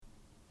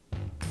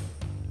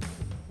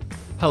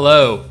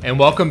Hello, and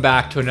welcome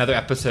back to another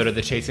episode of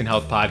the Chasing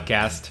Health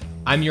Podcast.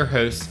 I'm your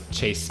host,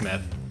 Chase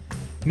Smith.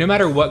 No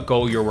matter what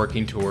goal you're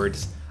working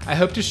towards, I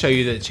hope to show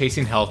you that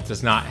chasing health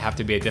does not have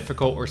to be a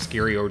difficult or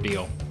scary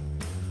ordeal.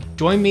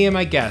 Join me and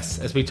my guests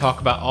as we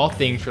talk about all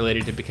things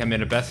related to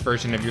becoming the best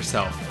version of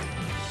yourself.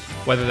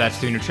 Whether that's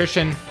through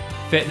nutrition,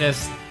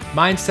 fitness,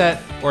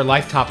 mindset, or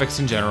life topics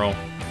in general,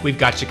 we've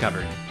got you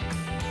covered.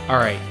 All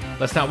right,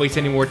 let's not waste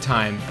any more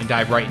time and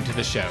dive right into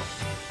the show.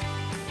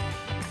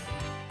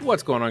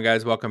 What's going on,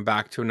 guys? Welcome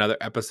back to another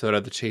episode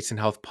of the Chasing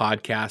Health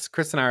Podcast.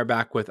 Chris and I are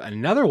back with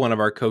another one of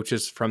our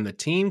coaches from the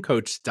team,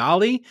 Coach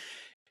Dolly.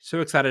 So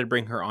excited to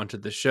bring her onto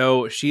the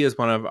show. She is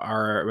one of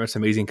our most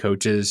amazing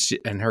coaches,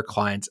 and her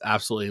clients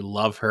absolutely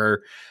love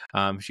her.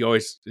 She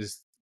always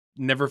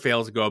never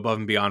fails to go above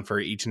and beyond for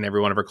each and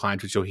every one of her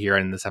clients, which you'll hear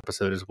in this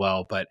episode as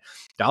well. But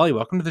Dolly,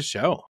 welcome to the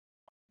show.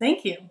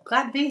 Thank you.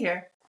 Glad to be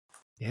here.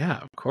 Yeah,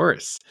 of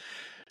course.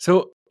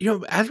 So,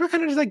 as we're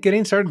kind of just like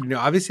getting started,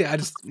 obviously I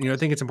just,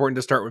 think it's important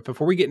to start with,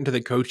 before we get into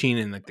the coaching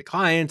and like the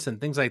clients and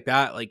things like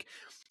that, like,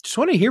 just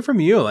want to hear from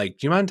you. Like,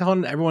 do you mind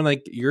telling everyone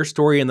like your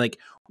story and like,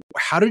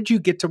 how did you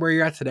get to where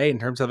you're at today in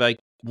terms of like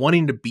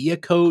wanting to be a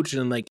coach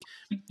and like,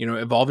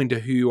 evolving to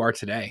who you are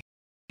today?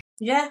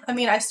 Yeah.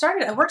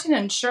 I worked in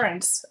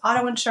insurance,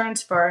 auto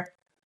insurance for,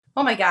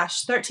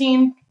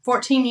 13,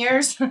 14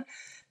 years.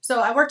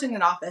 So I worked in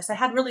an office. I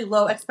had really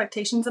low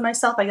expectations of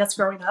myself, I guess,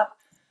 growing up.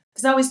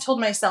 Because I always told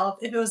myself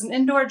if it was an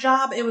indoor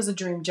job, it was a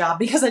dream job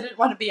because I didn't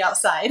want to be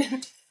outside.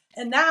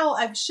 And now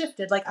I've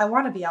shifted. Like, I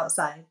want to be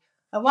outside.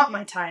 I want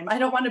my time. I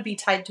don't want to be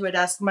tied to a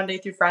desk Monday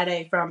through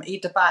Friday from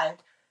 8 to 5.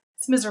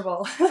 It's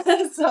miserable.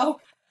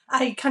 So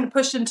I kind of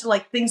pushed into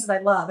like things that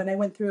I love. And I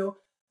went through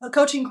a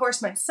coaching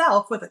course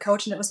myself with a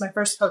coach, and it was my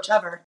first coach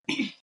ever.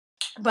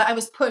 But I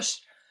was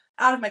pushed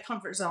out of my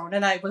comfort zone,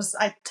 and I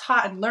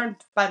taught and learned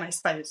by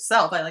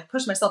myself. I like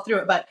pushed myself through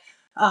it, but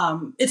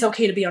it's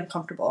okay to be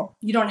uncomfortable.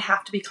 You don't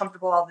have to be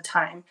comfortable all the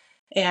time,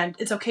 and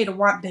it's okay to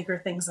want bigger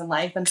things in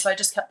life. And so I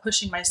just kept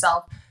pushing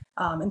myself.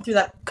 And through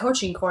that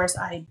coaching course,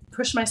 I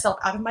pushed myself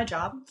out of my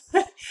job.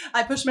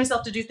 I pushed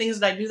myself to do things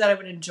that I knew that I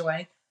would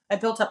enjoy. I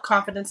built up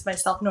confidence in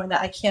myself, knowing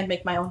that I can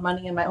make my own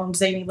money in my own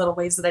zany little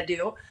ways that I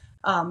do.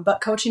 But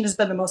coaching has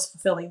been the most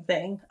fulfilling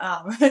thing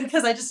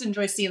because I just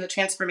enjoy seeing the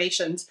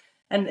transformations.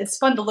 And it's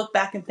fun to look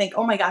back and think,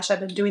 oh my gosh,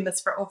 I've been doing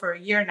this for over a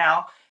year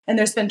now. And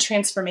there's been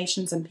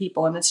transformations in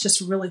people. And it's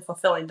just really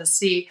fulfilling to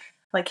see,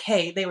 like,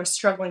 hey, they were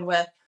struggling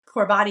with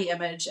poor body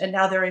image, and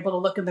now they're able to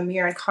look in the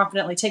mirror and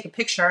confidently take a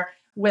picture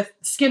with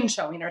skin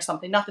showing or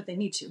something. Not that they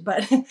need to,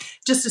 but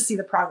just to see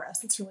the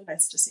progress. It's really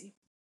nice to see.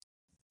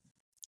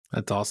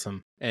 That's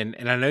awesome. And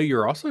I know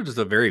you're also just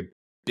a very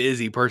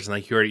busy person.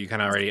 Like you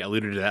kind of already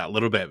alluded to that a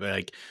little bit, but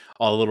like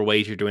all the little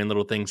ways you're doing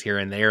little things here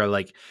and there.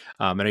 Like,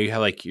 I know you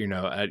have like,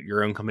 at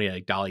your own company,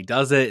 like Dolly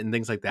Does It and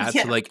things like that.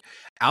 Yeah. So like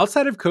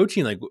outside of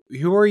coaching, like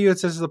who are you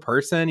as a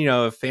person,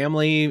 a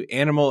family,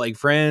 animal, like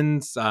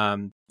friends,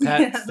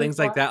 pets, things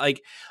like that.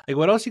 Like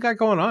what else you got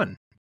going on?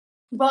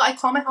 Well, I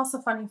call my house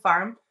a funny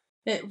farm.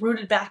 It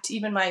rooted back to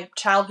even my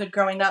childhood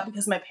growing up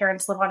because my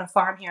parents live on a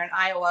farm here in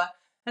Iowa,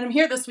 and I'm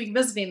here this week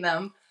visiting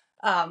them.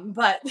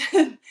 But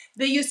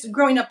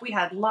growing up, we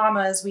had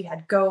llamas, we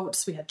had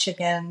goats, we had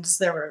chickens.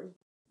 There were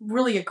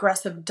really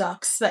aggressive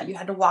ducks that you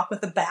had to walk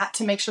with a bat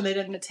to make sure they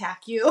didn't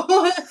attack you.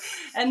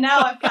 And now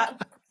I've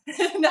got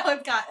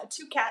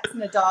 2 cats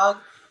and a dog.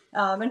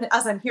 And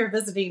as I'm here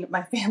visiting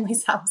my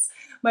family's house,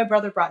 my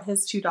brother brought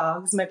his 2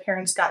 dogs. My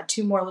parents got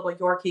 2 more little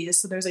Yorkies.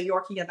 So there's a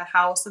Yorkie in the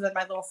house and then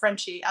my little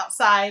Frenchie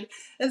outside.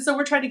 And so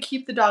we're trying to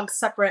keep the dogs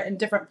separate in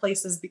different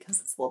places because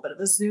it's a little bit of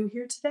a zoo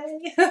here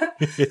today.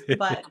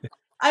 But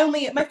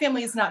my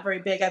family is not very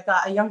big. I've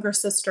got a younger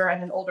sister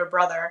and an older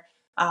brother.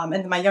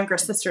 And my younger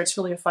sister, it's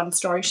really a fun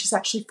story. She's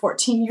actually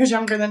 14 years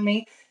younger than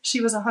me.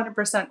 She was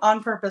 100%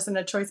 on purpose and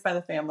a choice by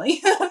the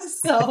family.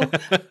 So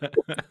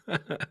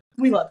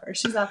we love her.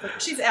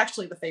 She's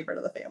actually the favorite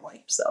of the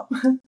family. So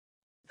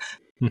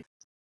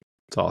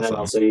it's awesome. And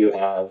also you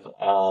have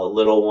a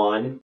little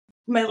one.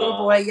 My little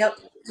boy, yep.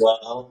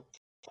 Well,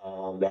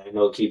 that I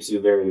know keeps you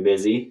very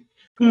busy.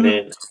 Mm-hmm. And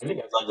then I think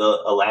I'd love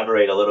to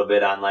elaborate a little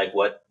bit on like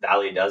what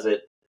Dolly Does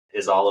It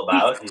is all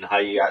about and how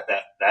you got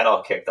that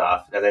all kicked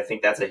off. Because I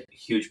think that's a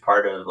huge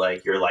part of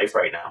like your life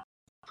right now.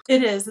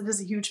 It is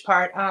a huge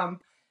part.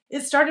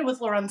 It started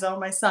with Lorenzo,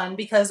 my son,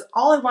 because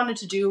all I wanted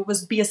to do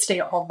was be a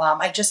stay-at-home mom.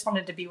 I just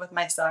wanted to be with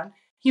my son.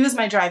 He was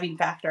my driving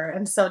factor.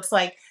 And so it's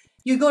like,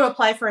 you go to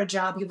apply for a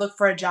job, you look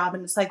for a job,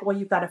 and it's like, well,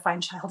 you've got to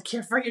find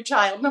childcare for your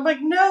child. And I'm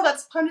like, no,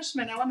 that's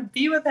punishment. I want to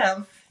be with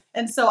him.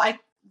 And so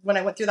when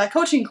I went through that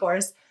coaching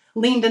course,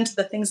 leaned into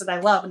the things that I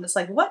love. And it's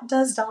like, what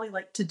does Dolly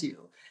like to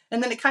do?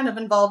 And then it kind of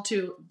involved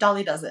to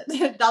Dolly Does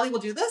It. Dolly will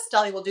do this,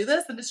 Dolly will do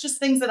this. And it's just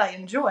things that I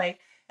enjoy.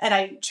 And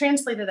I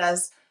translate it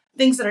as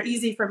things that are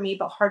easy for me,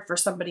 but hard for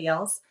somebody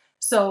else.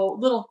 So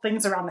little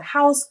things around the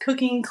house,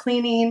 cooking,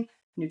 cleaning,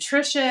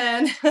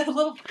 nutrition, a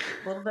little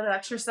bit of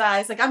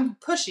exercise. Like, I'm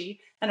pushy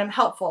and I'm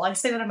helpful. I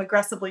say that I'm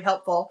aggressively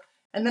helpful.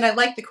 And then I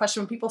like the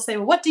question when people say,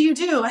 well, what do you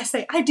do? I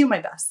say, I do my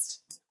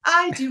best.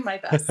 I do my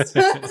best.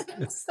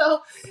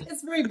 So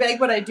it's very vague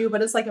what I do,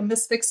 but it's like a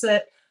misfix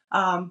it.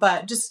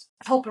 But just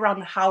help around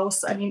the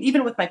house. I mean,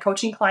 even with my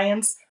coaching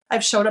clients,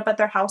 I've showed up at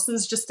their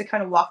houses just to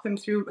kind of walk them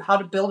through how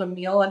to build a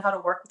meal and how to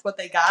work with what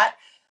they got.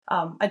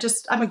 I'm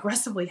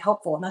aggressively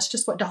helpful, and that's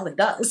just what Dolly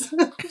does.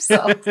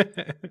 So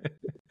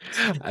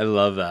I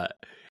love that.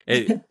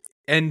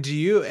 And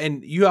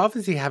you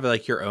obviously have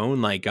like your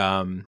own like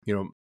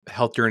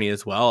health journey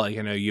as well. Like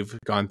I know you've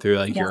gone through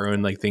like yeah. your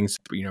own like things,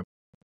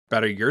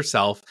 better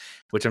yourself,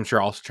 which I'm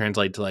sure also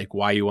translate to like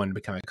why you want to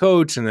become a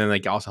coach, and then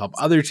like also help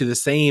others do the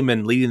same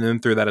and leading them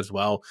through that as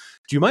well.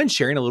 Do you mind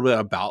sharing a little bit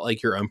about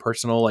like your own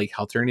personal like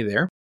health journey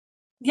there?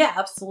 Yeah,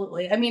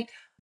 absolutely. I mean,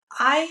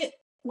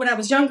 when I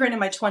was younger and in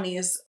my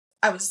 20s,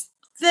 I was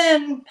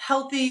thin,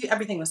 healthy,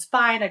 everything was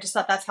fine. I just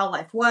thought that's how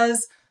life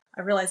was.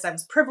 I realized I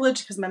was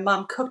privileged because my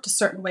mom cooked a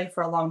certain way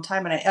for a long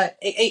time and I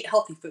ate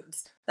healthy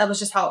foods. That was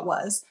just how it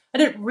was. I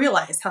didn't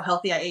realize how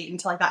healthy I ate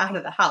until I got out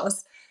of the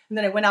house. And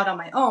then I went out on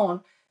my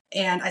own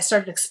and I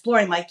started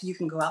exploring, like, you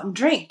can go out and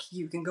drink,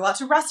 you can go out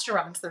to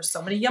restaurants. There's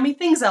so many yummy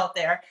things out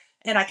there.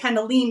 And I kind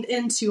of leaned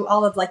into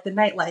all of like the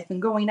nightlife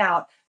and going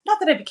out. Not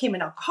that I became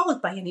an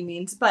alcoholic by any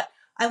means, but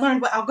I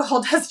learned what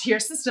alcohol does to your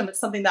system. It's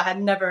something that I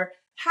had never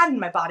had in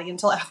my body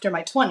until after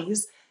my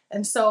 20s.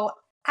 And so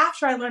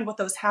after I learned what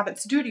those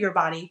habits do to your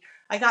body,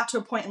 I got to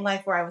a point in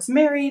life where I was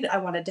married. I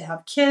wanted to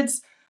have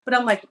kids, but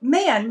I'm like,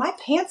 man, my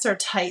pants are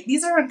tight.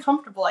 These are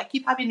uncomfortable. I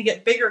keep having to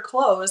get bigger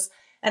clothes.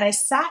 And I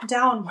sat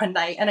down one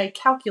night and I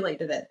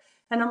calculated it.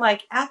 And I'm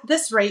like, at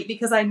this rate,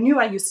 because I knew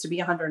I used to be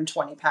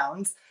 120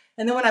 pounds.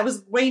 And then when I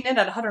was weighing in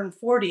at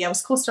 140, I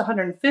was close to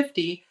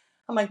 150.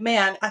 I'm like,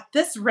 man, at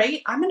this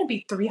rate, I'm going to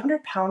be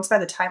 300 pounds by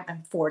the time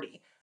I'm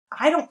 40.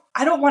 I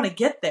don't want to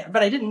get there,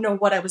 but I didn't know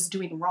what I was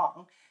doing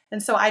wrong.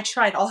 And so I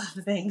tried all of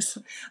the things.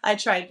 I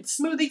tried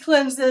smoothie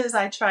cleanses.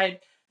 I tried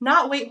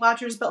not Weight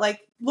Watchers, but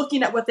like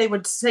looking at what they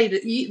would say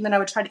to eat. And then I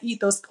would try to eat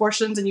those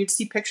portions and you'd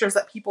see pictures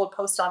that people would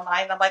post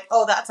online. And I'm like,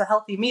 oh, that's a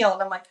healthy meal.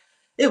 And I'm like,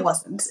 it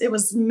wasn't. It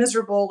was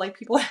miserable. Like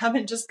people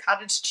having just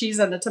cottage cheese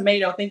and a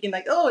tomato thinking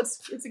like, oh,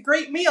 it's a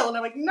great meal. And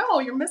I'm like, no,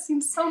 you're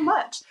missing so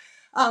much.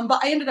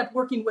 But I ended up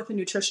working with a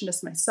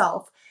nutritionist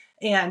myself.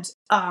 And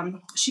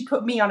she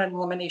put me on an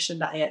elimination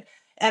diet.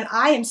 And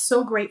I am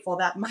so grateful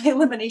that my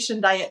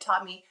elimination diet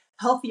taught me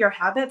healthier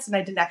habits and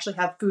I didn't actually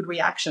have food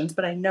reactions,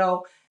 but I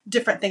know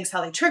different things,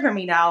 how they trigger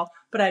me now,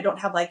 but I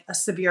don't have like a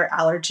severe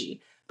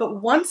allergy.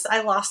 But once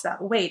I lost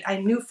that weight, I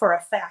knew for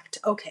a fact,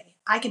 okay,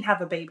 I can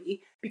have a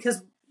baby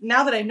because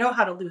now that I know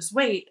how to lose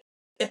weight,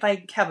 if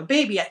I have a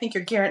baby, I think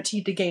you're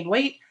guaranteed to gain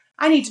weight.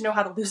 I need to know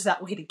how to lose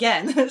that weight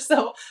again.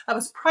 So I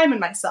was priming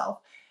myself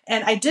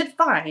and I did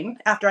fine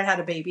after I had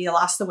a baby. I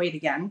lost the weight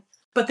again.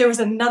 But there was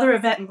another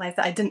event in life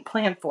that I didn't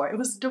plan for. It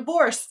was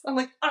divorce. I'm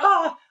like,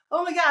 oh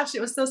my gosh, it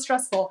was so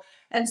stressful.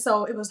 And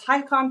so it was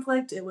high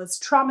conflict. It was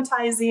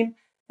traumatizing.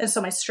 And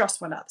so my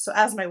stress went up. So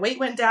as my weight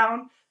went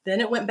down,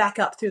 then it went back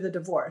up through the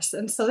divorce.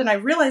 And so then I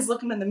realized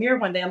looking in the mirror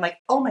one day, I'm like,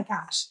 oh my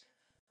gosh,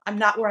 I'm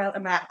not where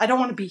I'm at. I don't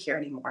want to be here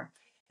anymore.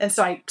 And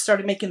so I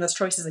started making those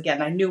choices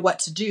again. I knew what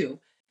to do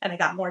and I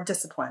got more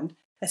disciplined.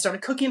 I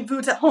started cooking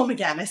foods at home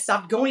again. I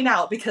stopped going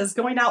out because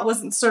going out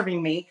wasn't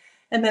serving me.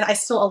 And then I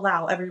still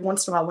allow every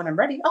once in a while when I'm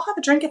ready, I'll have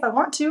a drink if I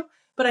want to,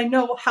 but I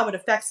know how it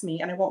affects me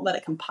and I won't let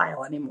it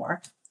compile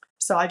anymore.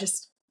 So I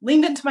just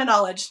leaned into my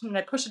knowledge and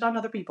I push it on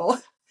other people.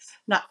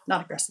 Not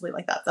aggressively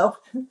like that though.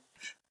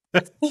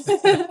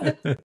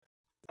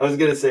 I was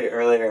going to say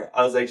earlier,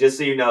 I was like, just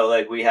so you know,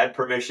 like we had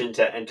permission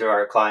to enter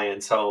our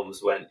clients'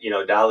 homes when,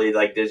 Dolly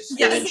like just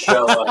didn't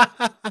show up.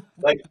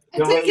 Like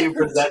the way you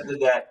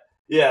presented that.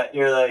 Yeah,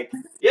 you're like,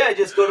 yeah,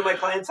 just go to my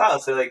client's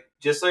house. So like,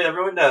 just so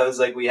everyone knows,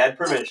 like we had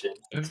permission.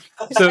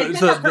 So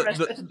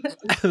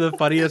the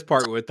funniest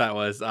part with that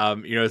was,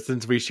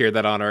 since we shared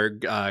that on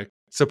our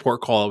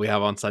support call that we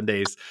have on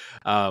Sundays,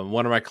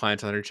 one of my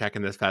clients on her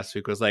check-in this past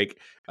week was like,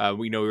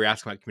 we were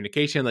asking about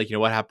communication, like,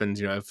 what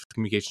happens, if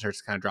communication starts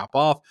to kind of drop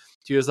off.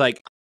 She was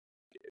like,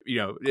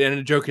 in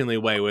a jokingly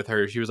way with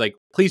her, she was like,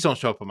 please don't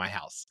show up at my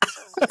house.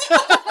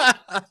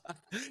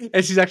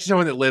 And she's actually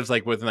someone that lives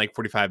like within like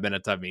 45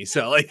 minutes of me.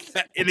 So like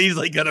it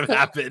easily could have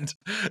happened.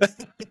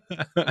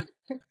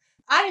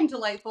 I am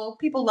delightful.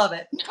 People love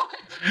it.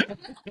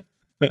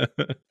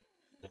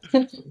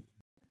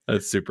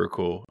 That's super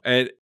cool.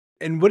 And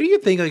what do you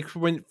think, like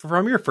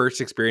from your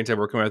first experience of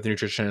working with a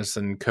nutritionist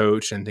and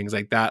coach and things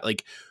like that,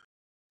 like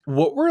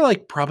what were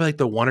like probably like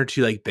the one or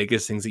two like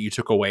biggest things that you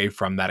took away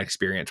from that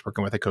experience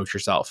working with a coach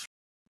yourself?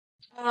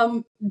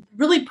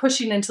 Really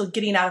pushing into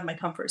getting out of my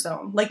comfort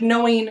zone, like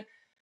knowing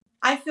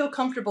I feel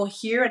comfortable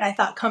here. And I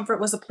thought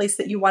comfort was a place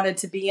that you wanted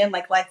to be in.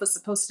 Like life was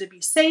supposed to be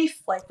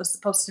safe. Life was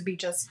supposed to be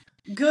just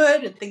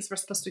good and things were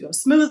supposed to go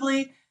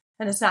smoothly.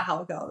 And it's not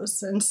how it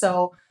goes. And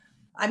so,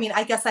 I mean,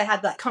 I guess I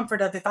had that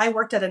comfort of if I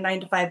worked at a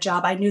 9-to-5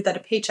 job, I knew that a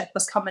paycheck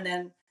was coming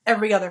in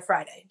every other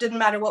Friday. Didn't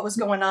matter what was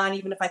going on.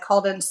 Even if I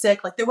called in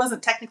sick, like there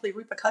wasn't technically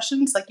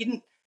repercussions. Like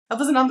I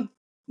wasn't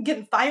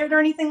getting fired or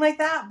anything like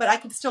that, but I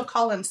could still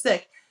call in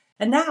sick.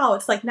 And now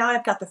it's like, now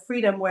I've got the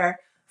freedom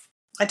where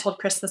I told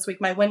Chris this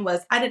week, my win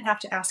was I didn't have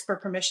to ask for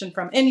permission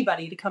from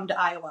anybody to come to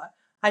Iowa.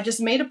 I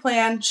just made a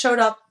plan, showed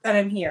up, and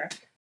I'm here.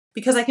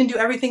 Because I can do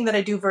everything that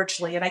I do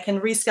virtually, and I can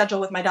reschedule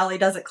with my Dolly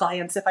Does It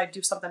clients if I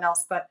do something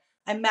else. But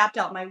I mapped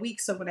out my week,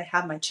 so when I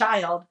have my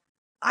child,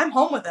 I'm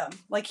home with him.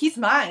 Like, he's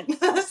mine.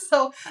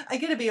 So I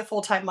get to be a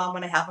full-time mom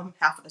when I have him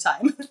half of the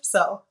time.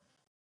 So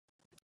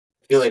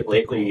I feel like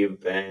lately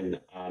you've been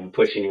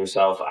pushing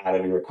yourself out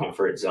of your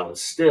comfort zone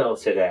still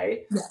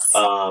today. yes.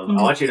 I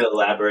want you to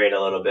elaborate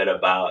a little bit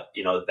about,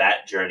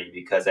 that journey,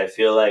 because I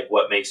feel like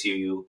what makes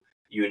you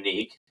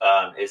unique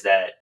is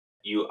that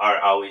you are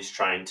always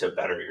trying to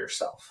better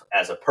yourself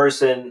as a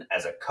person,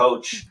 as a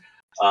coach,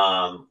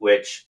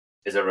 which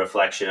is a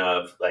reflection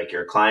of like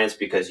your clients,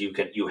 because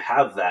you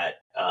have that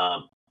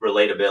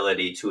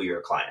relatability to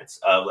your clients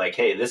of like,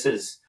 hey, this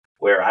is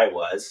where I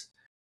was,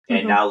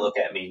 and now look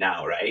at me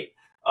now, right?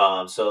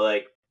 So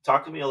like,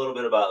 talk to me a little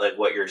bit about like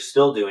what you're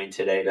still doing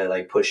today to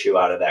like push you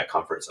out of that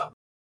comfort zone.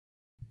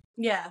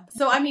 Yeah.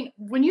 So, I mean,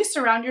 when you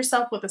surround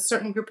yourself with a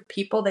certain group of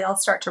people, they all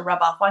start to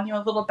rub off on you a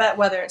little bit,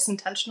 whether it's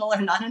intentional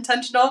or not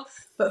intentional.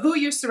 But who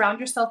you surround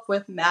yourself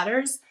with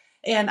matters.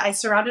 And I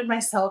surrounded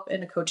myself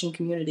in a coaching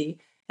community.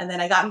 And then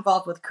I got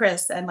involved with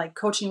Chris and like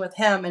coaching with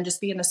him and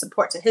just being a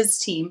support to his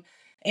team.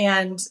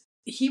 And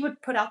he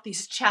would put out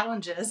these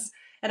challenges.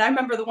 And I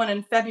remember the one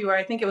in February,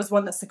 I think it was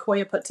one that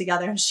Sequoia put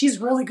together, and she's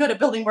really good at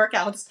building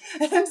workouts.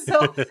 And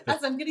so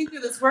as I'm getting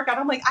through this workout,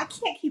 I'm like, I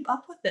can't keep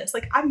up with this.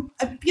 Like, I'm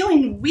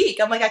feeling weak.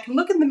 I'm like, I can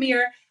look in the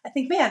mirror. I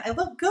think, man, I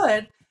look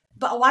good,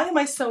 but why am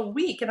I so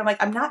weak? And I'm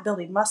like, I'm not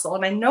building muscle.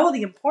 And I know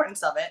the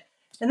importance of it.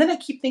 And then I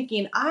keep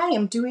thinking, I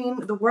am doing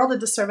the world a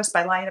disservice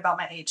by lying about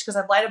my age, because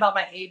I've lied about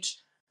my age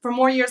for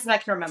more years than I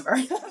can remember.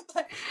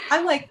 But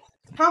I'm like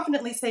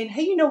confidently saying,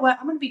 hey, you know what?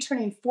 I'm going to be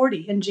turning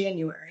 40 in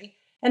January.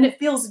 And it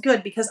feels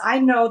good because I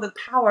know the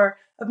power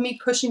of me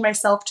pushing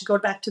myself to go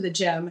back to the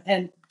gym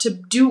and to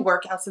do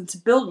workouts and to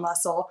build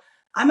muscle.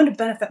 I'm going to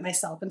benefit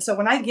myself. And so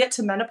when I get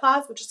to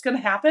menopause, which is going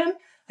to happen,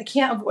 I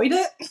can't avoid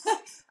it.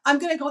 I'm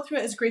going to go through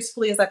it as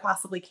gracefully as I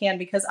possibly can,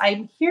 because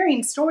I'm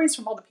hearing stories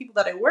from all the people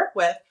that I work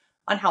with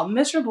on how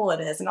miserable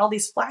it is and all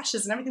these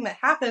flashes and everything that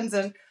happens.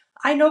 And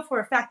I know for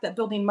a fact that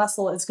building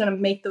muscle is going to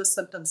make those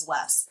symptoms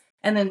less.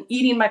 And then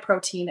eating my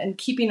protein and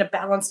keeping a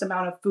balanced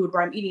amount of food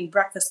where I'm eating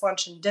breakfast,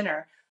 lunch, and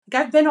dinner.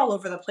 Like, I've been all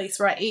over the place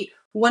where I ate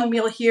one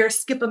meal here,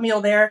 skip a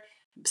meal there,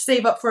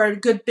 save up for a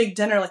good big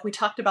dinner. Like we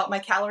talked about my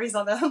calories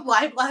on the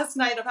live last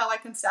night of how I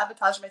can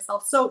sabotage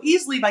myself so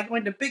easily by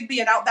going to Big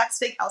B and Outback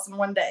Steakhouse in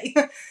one day.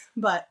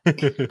 But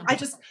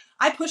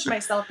I push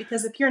myself,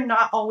 because if you're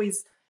not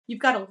always,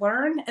 you've got to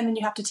learn and then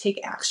you have to take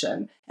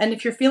action. And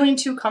if you're feeling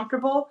too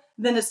comfortable,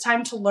 then it's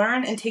time to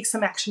learn and take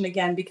some action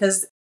again,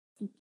 because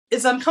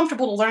it's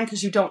uncomfortable to learn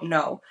because you don't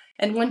know.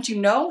 And once you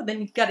know,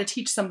 then you've got to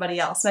teach somebody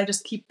else. And I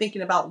just keep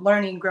thinking about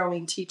learning,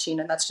 growing, teaching.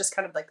 And that's just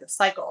kind of like the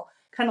cycle,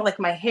 kind of like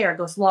my hair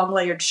goes long,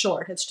 layered,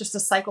 short. It's just a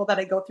cycle that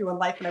I go through in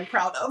life and I'm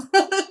proud of.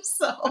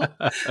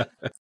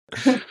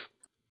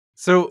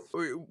 So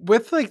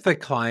with like the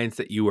clients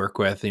that you work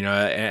with, and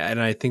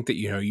I think that,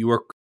 you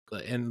work,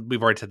 and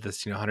we've already said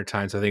this, 100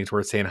 times. So I think it's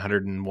worth saying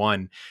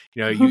 101.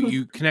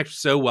 You connect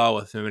so well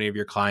with so many of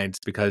your clients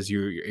because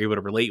you're able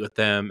to relate with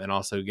them and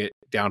also get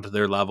down to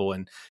their level.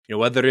 And,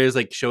 whether it is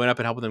like showing up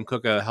and helping them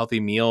cook a healthy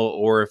meal,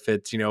 or if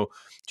it's,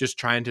 just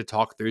trying to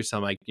talk through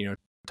some like,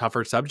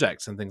 tougher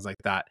subjects and things like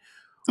that.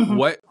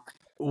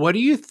 What do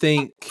you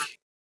think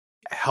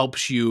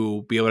helps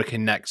you be able to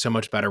connect so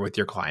much better with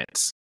your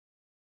clients?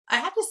 I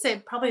have to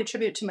say, probably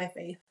attribute to my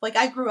faith. Like,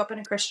 I grew up in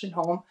a Christian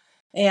home.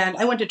 And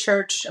I went to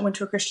church. I went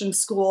to a Christian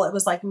school. It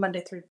was like Monday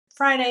through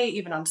Friday,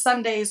 even on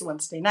Sundays,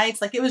 Wednesday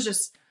nights. Like, it was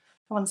just,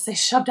 I want to say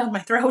shoved down my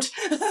throat.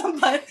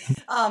 But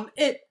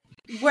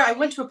where I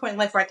went to a point in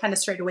life where I kind of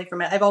strayed away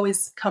from it, I've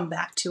always come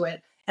back to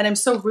it. And I'm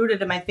so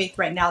rooted in my faith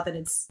right now that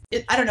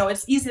I don't know,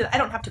 it's easy. I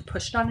don't have to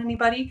push it on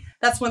anybody.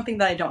 That's one thing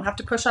that I don't have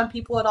to push on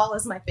people at all,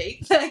 is my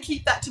faith. I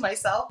keep that to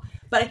myself.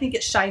 But I think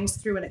it shines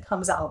through and it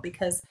comes out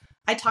because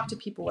I talk to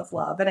people with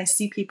love and I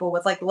see people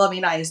with like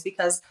loving eyes,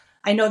 because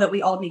I know that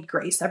we all need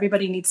grace.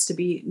 Everybody needs to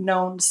be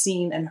known,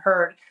 seen, and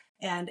heard.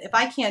 And if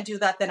I can't do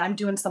that, then I'm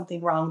doing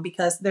something wrong,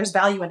 because there's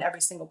value in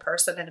every single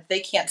person. And if they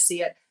can't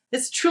see it,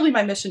 it's truly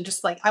my mission.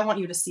 Just like, I want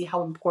you to see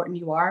how important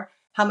you are,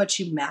 how much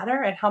you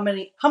matter, and how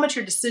much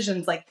your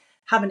decisions like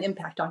have an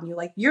impact on you.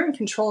 Like, you're in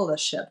control of the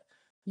ship.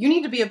 You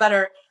need to be a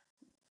better,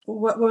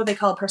 what would they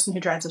call a person who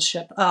drives a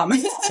ship?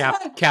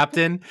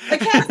 Captain. A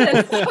captain.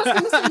 I was going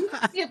to say, you need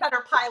to be a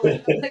better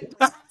pilot.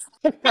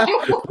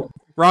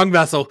 Wrong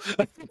vessel.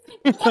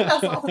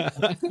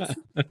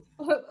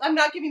 I'm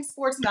not giving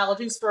sports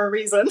analogies for a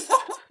reason.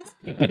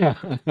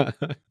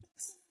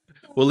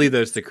 We'll leave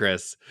those to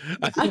Chris.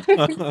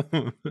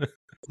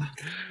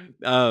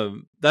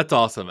 That's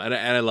awesome. And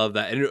I love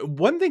that. And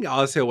one thing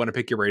also I want to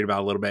pick your brain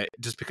about a little bit,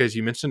 just because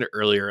you mentioned it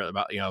earlier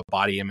about,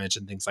 body image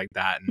and things like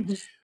that. And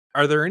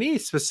are there any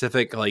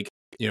specific, like,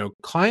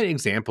 client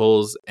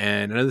examples?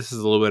 And I know this is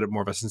a little bit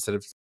more of a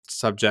sensitive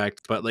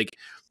subject, but like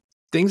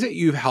things that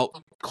you've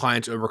helped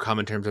clients overcome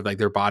in terms of like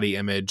their body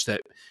image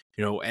that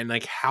and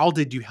like, how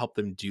did you help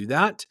them do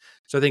that?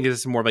 So I think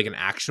it's more of like an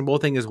actionable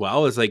thing as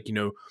well, is like,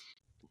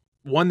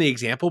 one, the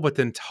example, but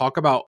then talk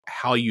about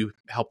how you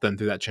help them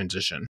through that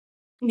transition.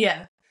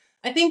 Yeah.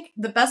 I think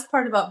the best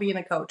part about being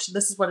a coach,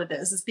 this is what it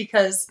is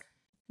because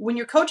when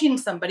you're coaching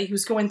somebody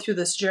who's going through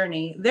this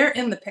journey, they're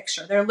in the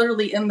picture. They're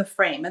literally in the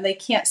frame and they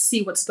can't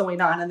see what's going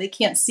on and they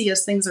can't see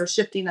as things are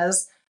shifting,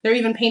 as they're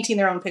even painting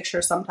their own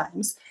picture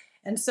sometimes.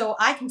 And so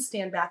I can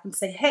stand back and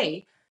say,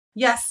 hey,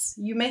 yes,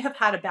 you may have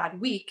had a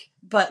bad week,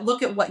 but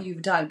look at what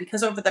you've done.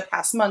 Because over the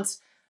past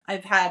months,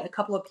 I've had a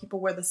couple of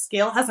people where the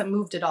scale hasn't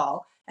moved at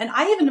all. And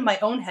I even in my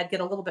own head get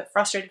a little bit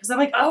frustrated because I'm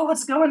like, oh,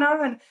 what's going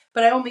on?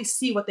 But I only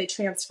see what they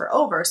transfer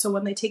over. So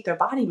when they take their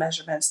body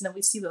measurements and then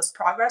we see those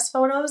progress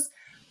photos,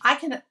 I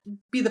can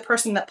be the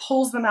person that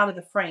pulls them out of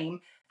the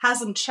frame, has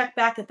them check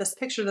back at this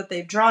picture that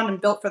they've drawn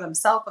and built for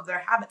themselves of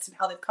their habits and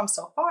how they've come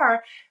so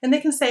far. And they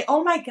can say,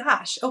 oh my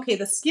gosh, okay,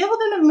 the scale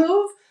didn't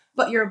move,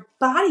 but your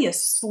body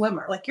is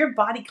slimmer. Like your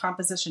body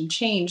composition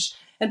changed.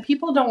 And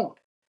people don't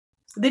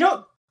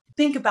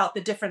think about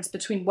the difference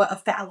between what a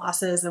fat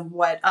loss is and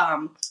what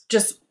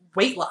just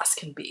weight loss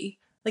can be.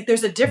 Like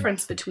there's a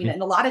difference between it.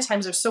 And a lot of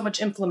times there's so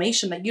much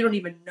inflammation that you don't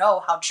even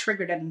know how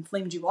triggered and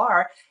inflamed you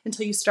are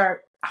until you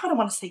start, I don't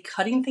want to say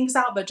cutting things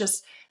out, but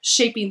just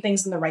shaping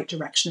things in the right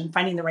direction and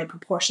finding the right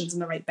proportions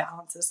and the right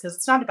balances. Because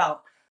it's not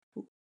about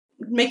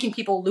making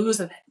people lose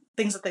and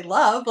things that they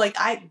love. Like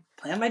I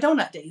plan my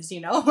donut days,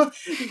 you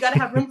got to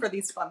have room for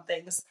these fun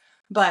things.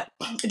 But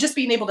just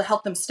being able to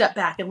help them step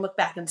back and look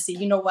back and see,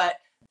 you know what?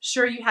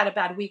 Sure, you had a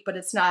bad week, but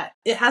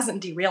it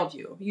hasn't derailed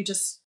you. You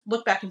just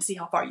look back and see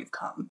how far you've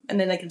come, and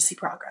then they can see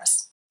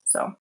progress.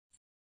 So,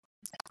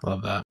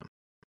 love that.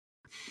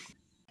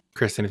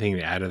 Chris, anything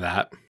to add to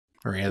that,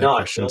 or any other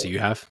questions that you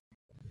have?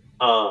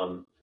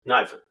 No,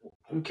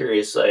 I'm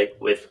curious. Like,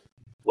 with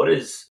what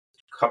is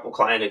a couple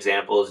client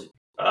examples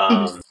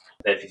that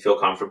if you feel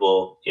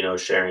comfortable,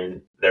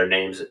 sharing their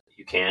names,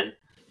 you can.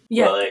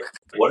 Yeah. But like,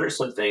 what are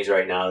some things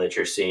right now that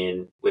you're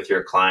seeing with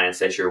your clients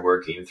that you're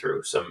working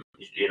through? Some,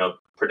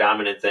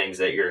 predominant things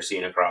that you're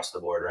seeing across the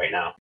board right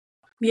now?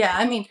 Yeah,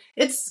 I mean,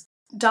 it's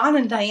Don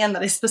and Diane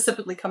that I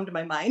specifically come to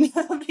my mind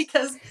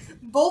because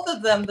both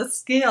of them, the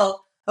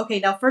scale. Okay,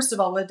 now, first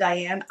of all, with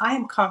Diane, I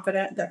am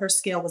confident that her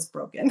scale was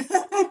broken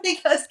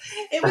because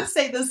it would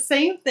say the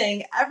same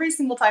thing every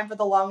single time for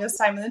the longest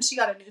time. And then she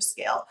got a new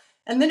scale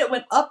and then it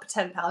went up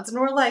 10 pounds and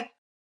we're like,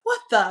 what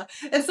the?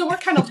 And so we're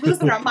kind of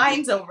losing our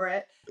minds over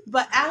it.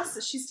 But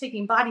as she's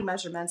taking body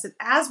measurements and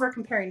as we're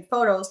comparing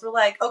photos, we're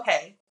like,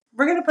 okay,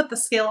 we're going to put the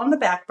scale on the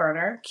back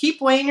burner, keep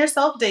weighing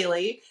yourself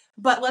daily,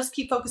 but let's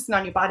keep focusing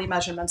on your body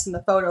measurements in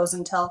the photos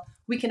until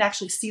we can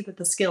actually see that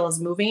the scale is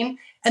moving.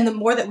 And the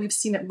more that we've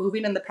seen it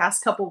moving in the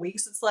past couple of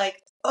weeks, it's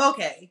like,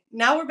 okay,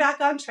 now we're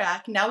back on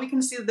track. Now we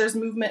can see that there's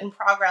movement and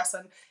progress.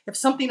 And if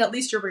something, at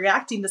least you're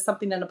reacting to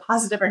something in a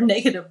positive or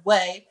negative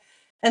way.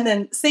 And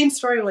then same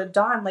story with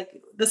Dawn,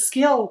 like the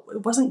scale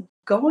wasn't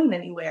going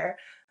anywhere,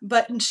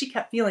 but she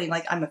kept feeling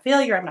like I'm a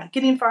failure. I'm not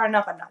getting far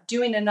enough. I'm not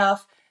doing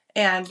enough.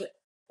 And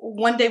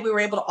one day we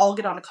were able to all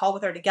get on a call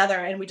with her together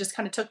and we just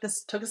kind of took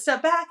a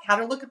step back, had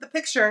her look at the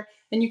picture,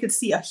 and you could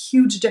see a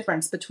huge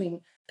difference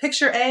between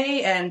picture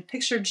A and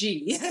picture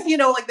G,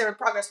 like there were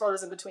progress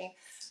photos in between.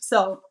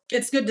 So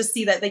it's good to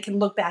see that they can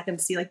look back and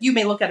see, like you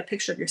may look at a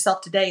picture of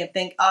yourself today and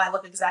think, oh, I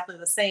look exactly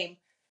the same.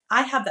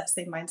 I have that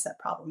same mindset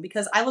problem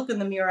because I look in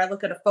the mirror, I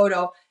look at a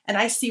photo and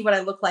I see what I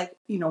look like,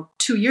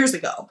 2 years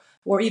ago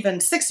or even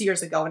 6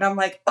 years ago. And I'm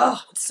like,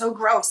 oh, it's so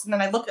gross. And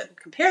then I look at and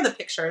compare the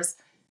pictures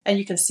and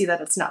you can see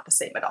that it's not the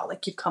same at all.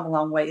 Like you've come a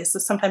long way. So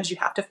sometimes you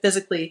have to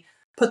physically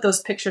put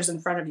those pictures in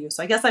front of you.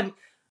 So I guess I'm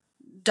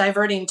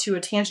diverting to a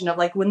tangent of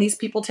like when these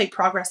people take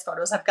progress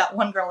photos, I've got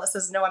one girl that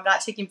says, no, I'm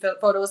not taking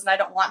photos and I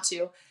don't want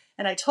to.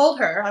 And I told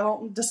her, I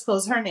won't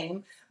disclose her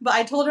name, but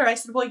I told her, I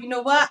said, well, you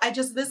know what? I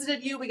just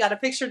visited you. We got a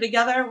picture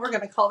together. We're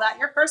going to call that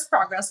your first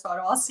progress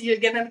photo. I'll see you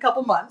again in a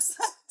couple months.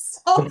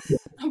 So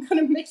I'm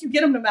going to make you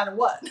get them no matter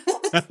what.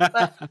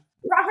 But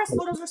progress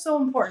photos are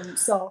so important.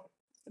 So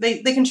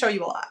they can show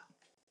you a lot.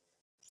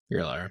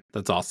 You're a liar.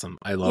 That's awesome.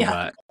 I love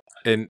that.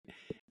 And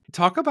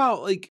talk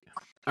about like,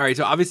 all right.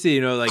 So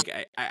obviously,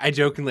 I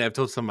jokingly, I've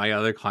told some of my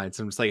other clients,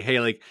 I'm just like, hey,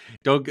 like,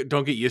 don't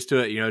get used to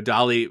it.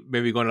 Dolly,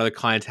 maybe go to another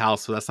client's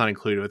house. So that's not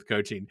included with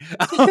coaching.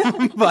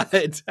 But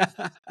I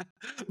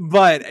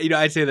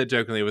say that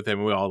jokingly with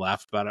him. We all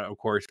laughed about it, of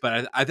course.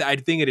 But I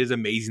think it is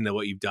amazing that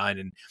what you've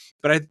done.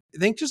 But I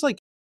think just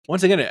like,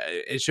 once again,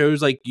 it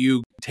shows like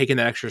you taking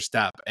that extra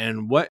step.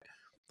 And what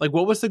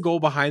was the goal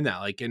behind that?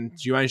 Like, and do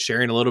you mind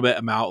sharing a little bit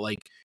about like,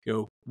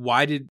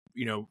 why did,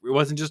 it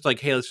wasn't just like,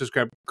 hey, let's just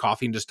grab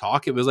coffee and just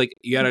talk. It was like,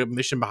 you had a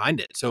mission behind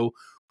it. So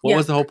what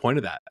was the whole point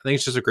of that? I think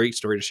it's just a great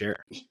story to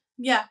share.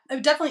 Yeah,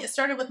 it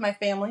started with my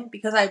family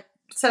because I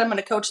said I'm going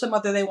to coach them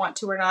whether they want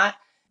to or not.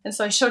 And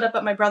so I showed up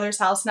at my brother's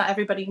house. Not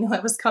everybody knew I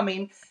was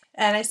coming.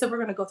 And I said, we're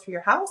going to go through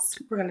your house.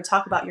 We're going to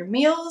talk about your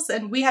meals.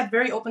 And we had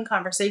very open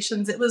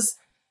conversations. It was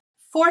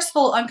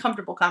forceful,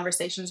 uncomfortable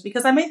conversations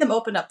because I made them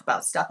open up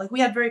about stuff. Like we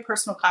had very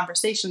personal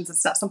conversations.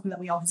 It's not something that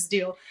we always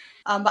do.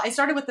 But I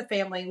started with the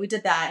family. We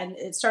did that. And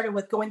it started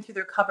with going through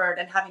their cupboard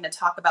and having to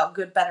talk about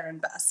good, better, and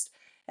best.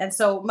 And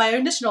so my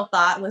initial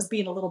thought was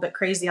being a little bit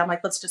crazy. I'm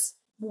like, let's just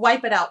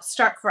wipe it out,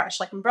 start fresh.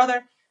 Like my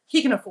brother,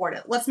 he can afford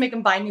it. Let's make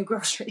him buy new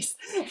groceries.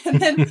 And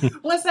then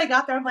once I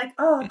got there, I'm like,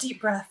 oh,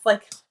 deep breath.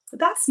 Like,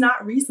 that's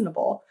not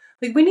reasonable.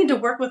 Like we need to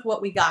work with what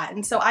we got.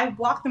 And so I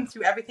walked them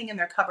through everything in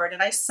their cupboard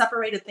and I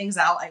separated things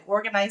out. I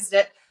organized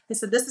it. I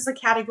said, this is a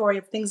category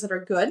of things that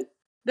are good.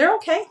 They're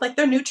okay. Like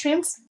they're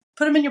nutrients.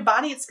 Put them in your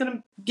body. It's going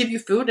to give you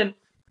food and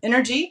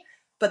energy.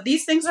 But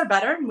these things are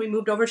better. And we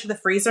moved over to the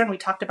freezer and we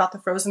talked about the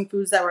frozen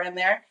foods that were in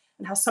there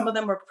and how some of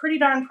them were pretty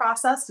darn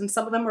processed and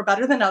some of them were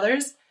better than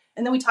others.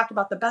 And then we talked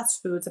about the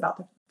best foods, about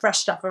the fresh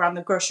stuff around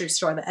the grocery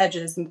store, the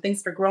edges and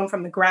things that are grown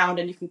from the ground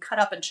and you can cut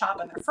up and chop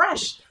and they're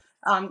fresh.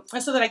 And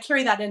so that I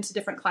carry that into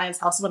different clients'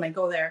 houses when I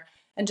go there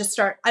and just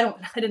start. I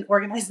didn't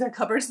organize their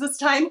cupboards this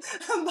time,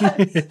 but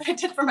I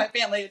did for my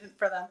family, I didn't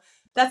for them.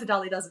 That's a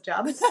Dolly does a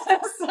job.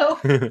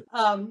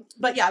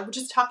 But yeah, we're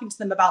just talking to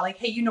them about like,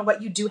 hey, you know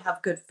what, you do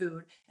have good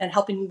food and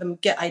helping them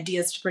get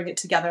ideas to bring it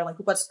together. Like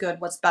what's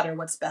good, what's better,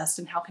 what's best,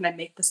 and how can I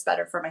make this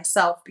better for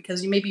myself?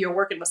 Because maybe you're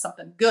working with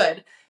something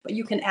good, but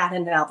you can add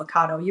in an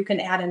avocado, you can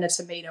add in a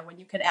tomato, and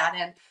you can add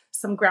in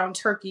some ground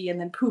turkey, and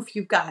then poof,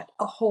 you've got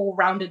a whole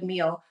rounded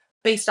meal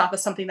based off of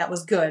something that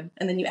was good.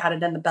 And then you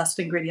added in the best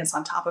ingredients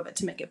on top of it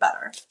to make it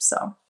better.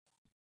 So.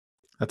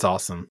 That's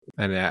awesome.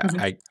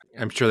 And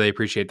I'm sure they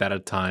appreciate that a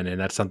ton. And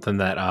that's something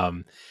that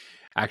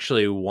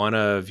actually one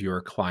of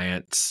your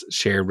clients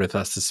shared with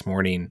us this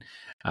morning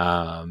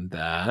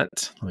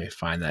that, let me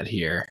find that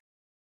here.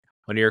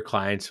 One of your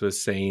clients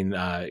was saying,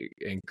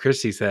 and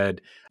Christy said,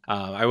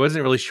 I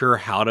wasn't really sure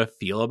how to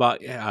feel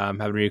about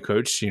having a new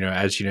coach.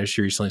 As you know,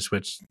 she recently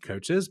switched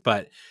coaches,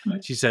 but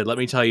she said, let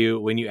me tell you,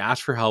 when you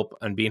ask for help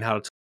on being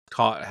how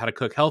to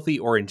cook healthy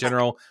or in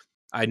general,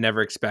 I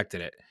never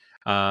expected it.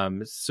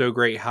 So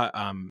great.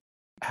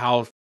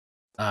 How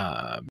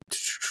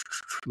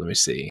let me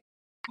see,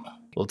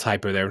 little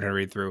typo there I'm trying to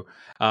read through,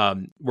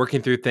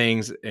 working through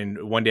things.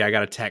 And one day I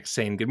got a text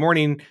saying, good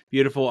morning,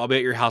 beautiful. I'll be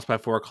at your house by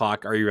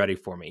 4:00. Are you ready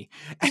for me?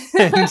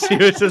 And she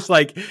was just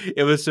like,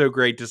 it was so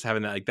great just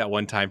having that, like that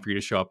one time for you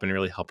to show up and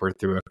really help her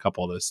through a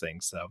couple of those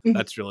things. So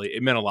that's really,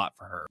 it meant a lot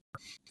for her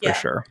for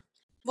sure.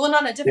 Well, and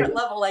on a different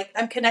level, like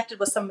I'm connected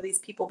with some of these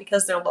people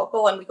because they're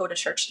local and we go to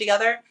church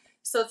together.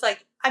 So it's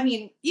like, I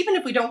mean, even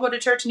if we don't go to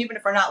church and even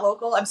if we're not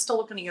local, I'm still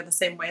looking at you the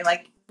same way.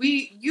 Like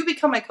you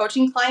become my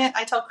coaching client.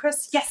 I tell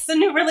Chris, yes, a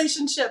new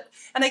relationship.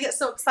 And I get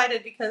so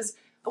excited because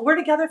we're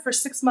together for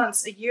 6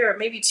 months, a year,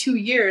 maybe 2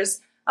 years.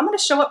 I'm going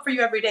to show up for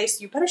you every day. So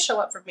you better show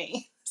up for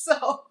me.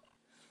 So.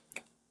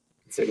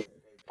 That's a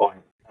great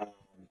point. I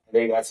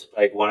think that's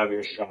like one of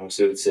your strong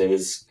suits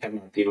is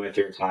connecting with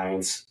your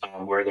clients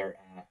where they're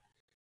at.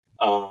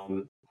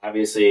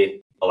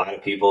 Obviously, a lot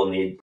of people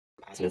need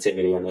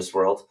positivity in this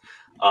world.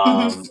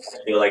 I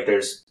feel like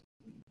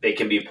they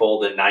can be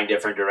pulled in 9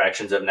 different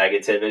directions of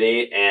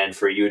negativity, and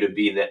for you to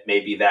be that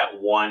maybe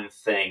that one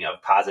thing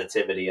of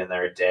positivity in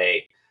their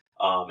day.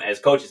 As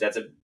coaches, that's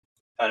an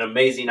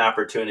amazing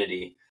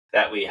opportunity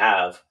that we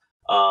have.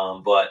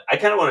 But I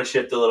kind of want to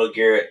shift a little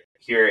gear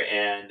here,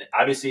 and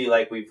obviously,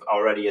 like we've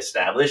already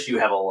established, you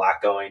have a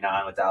lot going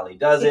on with Dolly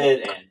Does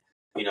It, and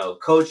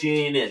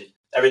coaching and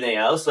everything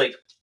else. Like,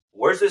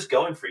 where's this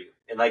going for you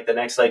in like the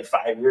next 5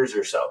 years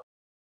or so?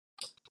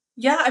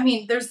 Yeah, I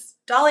mean, there's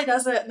Dolly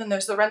Does It, and then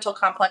there's the rental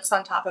complex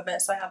on top of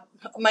it. So I have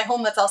my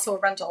home that's also a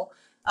rental.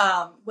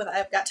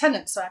 I've got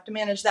tenants, so I have to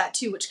manage that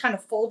too, which kind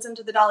of folds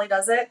into the Dolly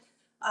Does It.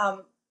 I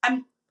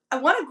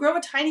want to grow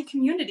a tiny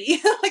community.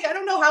 Like I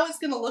don't know how it's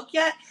going to look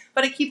yet,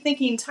 but I keep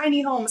thinking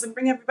tiny homes and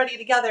bring everybody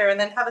together, and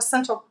then have a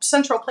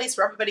central place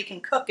where everybody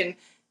can cook and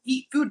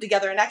eat food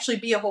together, and actually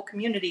be a whole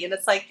community. And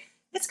it's like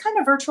it's kind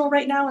of virtual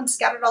right now and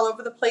scattered all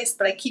over the place,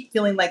 but I keep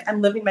feeling like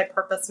I'm living my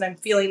purpose, and I'm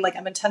feeling like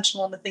I'm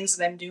intentional in the things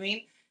that I'm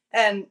doing.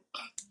 And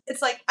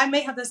it's like, I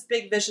may have this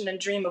big vision and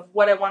dream of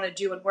what I want to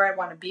do and where I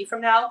want to be from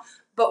now.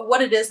 But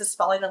what it is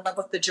falling in love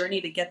with the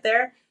journey to get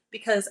there.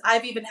 Because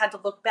I've even had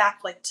to look back,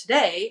 like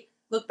today,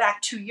 look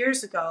back 2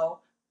 years ago,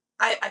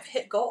 I've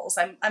hit goals.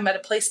 I'm at a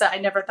place that I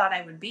never thought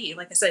I would be.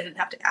 Like I said, I didn't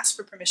have to ask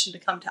for permission to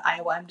come to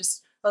Iowa. I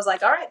was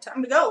like, all right,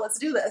 time to go. Let's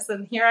do this.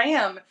 And here I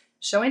am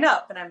showing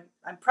up, and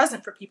I'm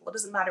present for people. It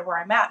doesn't matter where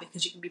I'm at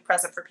because you can be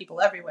present for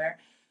people everywhere.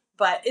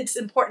 But it's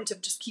important to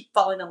just keep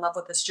falling in love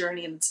with this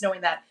journey. And it's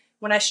knowing that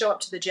when I show up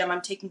to the gym,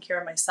 I'm taking care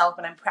of myself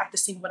and I'm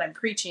practicing what I'm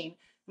preaching.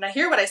 And I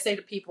hear what I say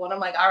to people and I'm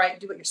like, all right,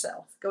 do it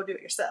yourself. Go do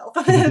it yourself.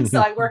 And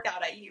so I work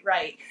out, I eat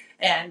right.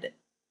 And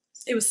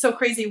it was so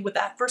crazy with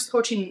that first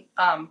coaching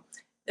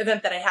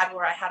event that I had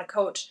where I had a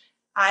coach.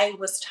 I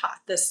was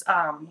taught this,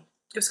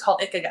 it was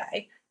called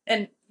Ikigai.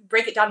 And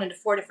break it down into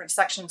 4 different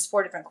sections,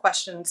 4 different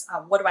questions.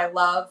 What do I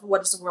love?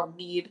 What does the world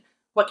need?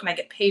 What can I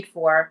get paid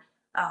for?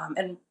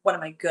 And what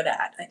am I good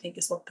at? I think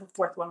is what the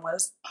 4th one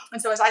was.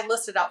 And so as I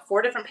listed out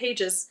 4 different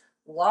pages,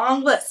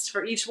 long lists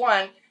for each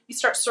one, you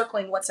start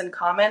circling what's in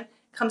common,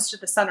 comes to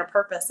the center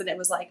purpose. And it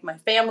was like my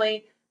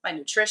family, my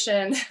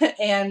nutrition,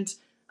 and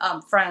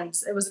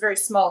friends. It was a very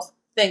small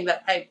thing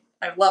that I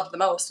loved the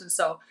most. And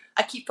so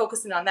I keep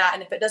focusing on that.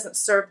 And if it doesn't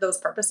serve those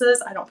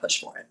purposes, I don't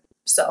push for it.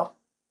 So.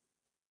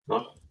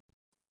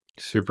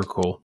 Super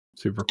cool.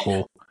 Super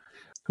cool.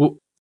 Well,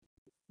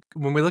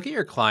 when we look at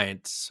your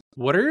clients,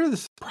 what are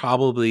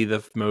probably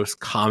the most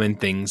common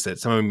things that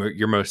some of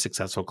your most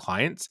successful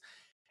clients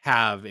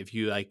have? If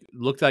you like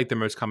looked like the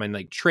most common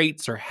like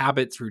traits or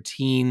habits,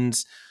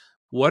 routines,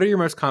 what are your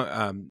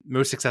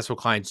most successful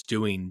clients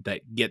doing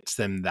that gets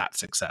them that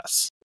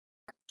success?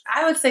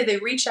 I would say they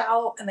reach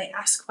out and they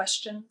ask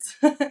questions.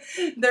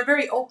 They're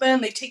very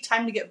open. They take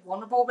time to get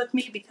vulnerable with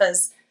me,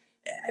 because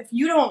if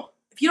you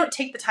don't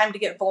take the time to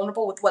get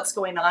vulnerable with what's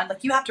going on,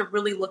 like, you have to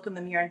really look in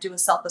the mirror and do a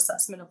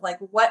self-assessment of like,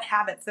 what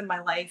habits in my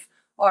life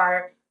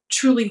are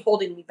truly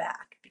holding me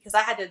back, because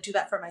I had to do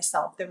that for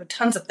myself. There were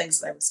tons of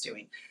things that I was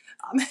doing.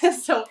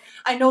 So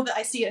I know that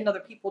I see it in other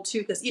people too,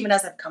 because even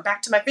as I've come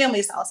back to my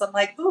family's house, I'm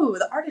like, ooh,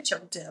 the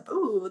artichoke dip,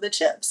 ooh, the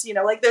chips,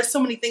 like there's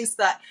so many things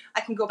that I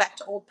can go back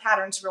to old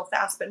patterns real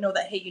fast, but know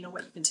that, hey, you know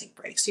what, you can take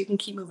breaks, you can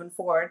keep moving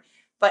forward.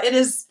 But it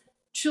is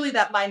truly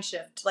that mind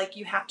shift. Like,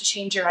 you have to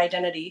change your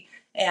identity.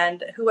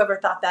 And whoever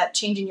thought that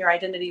changing your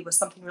identity was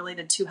something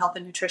related to health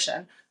and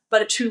nutrition,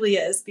 but it truly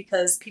is,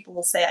 because people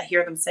will say, I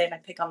hear them say, and I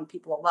pick on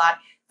people a lot,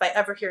 if I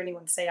ever hear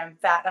anyone say I'm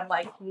fat, I'm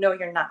like, no,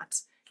 you're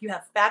not. You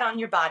have fat on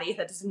your body.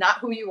 That is not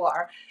who you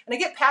are. And I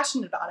get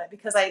passionate about it,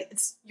 because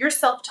your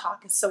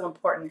self-talk is so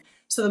important.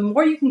 So the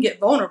more you can get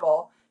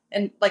vulnerable,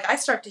 and like, I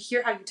start to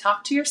hear how you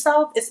talk to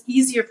yourself, it's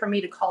easier for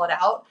me to call it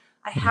out.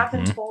 I have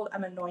been told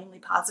I'm annoyingly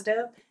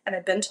positive, and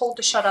I've been told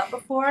to shut up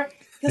before,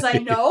 because I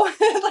know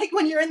like,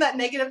 when you're in that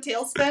negative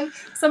tailspin,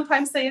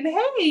 sometimes saying,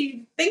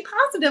 hey, think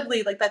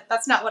positively, like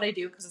that's not what I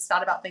do, because it's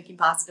not about thinking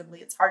positively.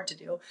 It's hard to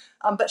do.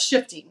 But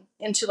shifting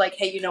into like,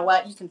 hey, you know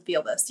what? You can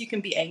feel this. You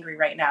can be angry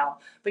right now,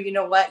 but you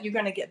know what? You're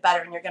going to get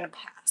better, and you're going to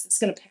pass. It's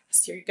going to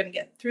pass. You're going to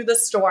get through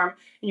this storm,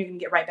 and you're going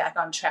to get right back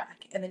on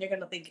track. And then you're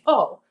going to think,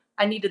 oh,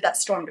 I needed that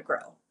storm to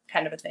grow,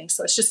 kind of a thing.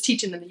 So it's just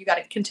teaching them that you got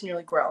to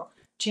continually grow.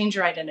 Change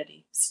your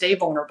identity, stay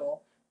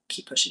vulnerable,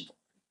 keep pushing forward.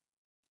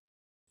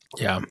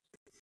 Yeah.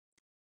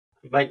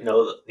 You might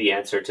know the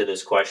answer to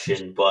this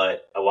question,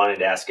 but I wanted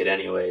to ask it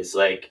anyways.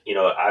 Like,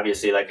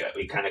 obviously, like,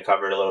 we kind of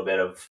covered a little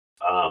bit of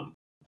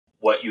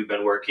what you've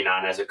been working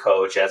on as a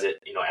coach, as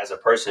a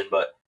person,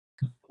 but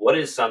what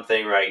is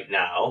something right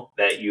now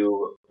that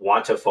you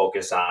want to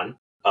focus on,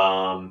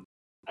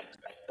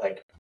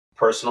 like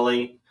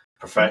personally,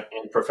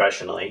 and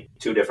professionally,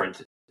 two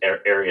different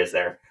areas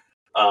there.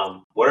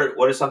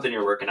 What is something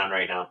you're working on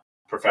right now,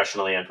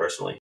 professionally and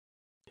personally?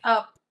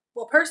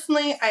 Well,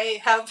 personally,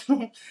 I have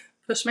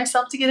pushed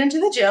myself to get into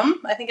the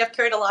gym. I think I've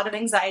carried a lot of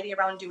anxiety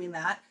around doing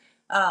that.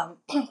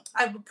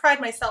 I would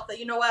pride myself that,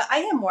 you know what,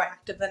 I am more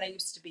active than I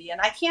used to be, and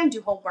I can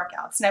do home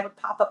workouts. And I would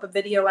pop up a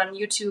video on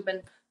YouTube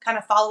and kind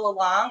of follow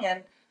along,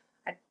 and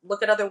I'd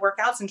look at other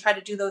workouts and try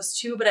to do those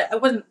too, but I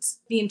wasn't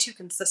being too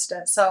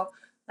consistent. So,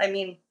 I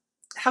mean,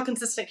 how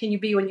consistent can you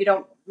be when you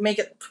don't make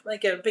it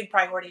like a big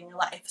priority in your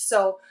life?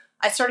 So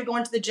I started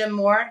going to the gym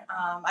more.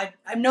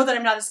 I know that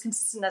I'm not as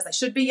consistent as I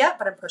should be yet,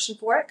 but I'm pushing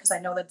for it, because I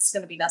know that it's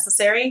going to be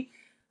necessary.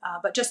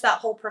 But just that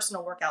whole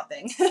personal workout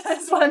thing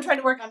is what I'm trying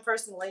to work on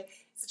personally.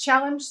 It's a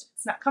challenge.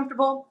 It's not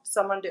comfortable, so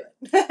I'm going to do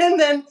it. And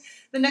then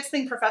the next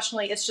thing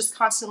professionally is just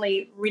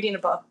constantly reading a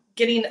book,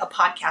 getting a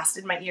podcast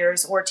in my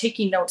ears, or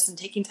taking notes and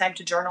taking time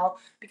to journal.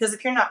 Because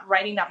if you're not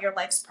writing out your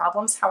life's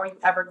problems, how are you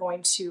ever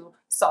going to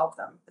solve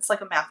them? It's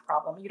like a math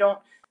problem. You don't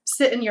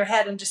sit in your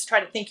head and just try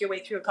to think your way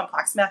through a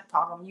complex math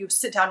problem. You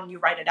sit down and you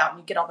write it out, and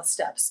you get all the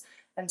steps.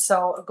 And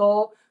so a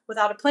goal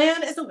without a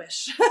plan is a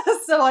wish.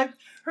 So I've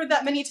heard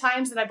that many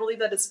times, and I believe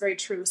that it's very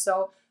true.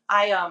 So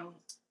I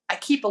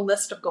keep a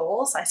list of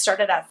goals. I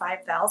started at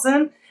 5,000,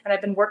 and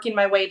I've been working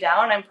my way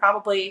down. I'm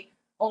probably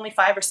only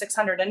 500 or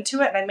 600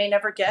 into it, and I may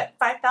never get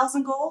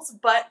 5,000 goals.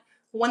 But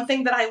one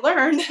thing that I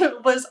learned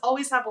was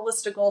always have a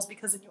list of goals,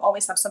 because then you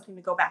always have something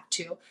to go back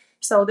to.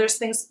 So there's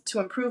things to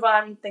improve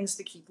on, things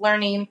to keep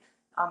learning.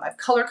 I've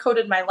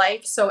color-coded my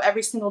life, so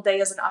every single day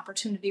is an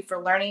opportunity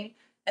for learning.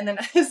 And then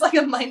it's like a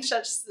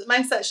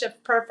mindset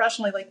shift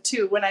professionally, like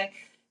too, when I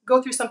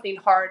go through something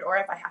hard, or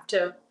if I had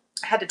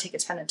to take a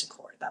tenant to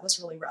court. That was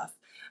really rough.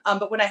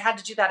 But when I had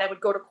to do that, I would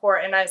go to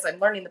court, and as I'm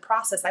learning the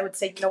process, I would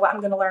say, you know what,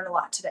 I'm going to learn a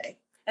lot today.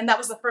 And that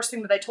was the first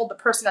thing that I told the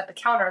person at the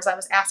counter as I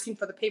was asking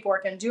for the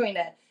paperwork and doing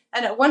it.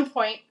 And at one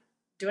point,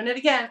 doing it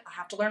again, I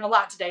have to learn a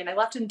lot today. And I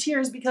left in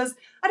tears, because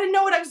I didn't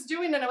know what I was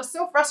doing, and I was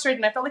so frustrated,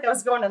 and I felt like I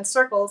was going in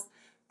circles.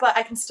 But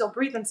I can still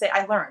breathe and say,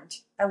 I learned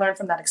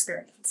from that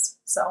experience.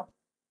 So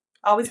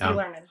always be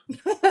learning.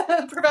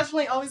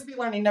 Professionally, always be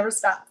learning, never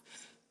stop.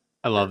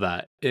 I love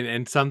that.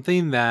 And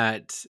something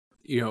that,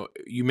 you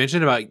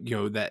mentioned about,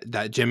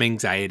 that gym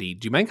anxiety.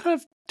 Do you mind kind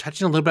of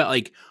touching a little bit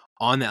like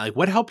on that? Like,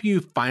 what helped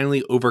you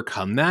finally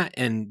overcome that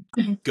and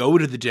go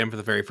to the gym for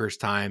the very first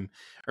time?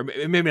 Or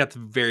maybe not the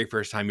very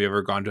first time you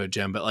ever gone to a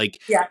gym, but like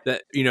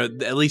that,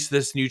 at least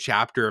this new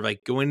chapter of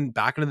like going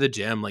back into the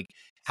gym, like,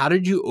 how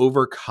did you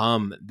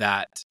overcome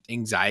that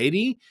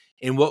anxiety?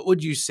 And what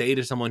would you say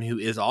to someone who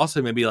is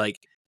also maybe like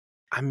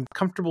I'm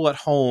comfortable at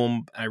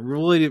home. I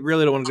really,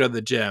 really don't want to go to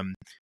the gym,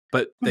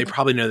 but they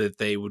probably know that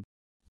they would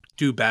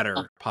do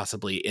better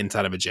possibly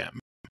inside of a gym.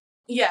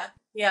 Yeah.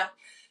 Yeah.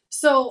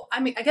 So, I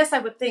mean, I guess I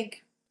would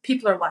think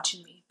people are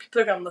watching me.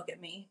 People are going to look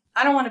at me.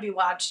 I don't want to be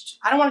watched.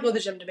 I don't want to go to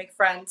the gym to make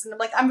friends. And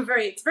like,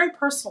 it's very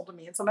personal to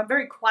me. And so I'm a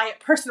very quiet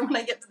person when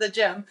I get to the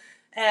gym.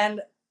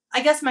 And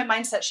I guess my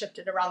mindset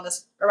shifted around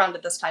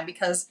at this time,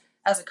 because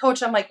as a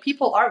coach, I'm like,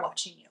 people are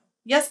watching you.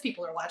 Yes,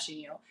 people are watching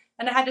you.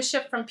 And I had to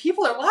shift from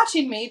people are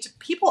watching me to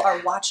people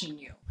are watching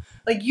you.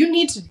 Like, you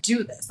need to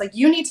do this. Like,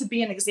 you need to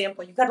be an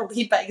example. You got to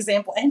lead by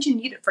example, and you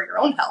need it for your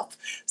own health.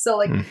 So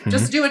like,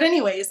 just do it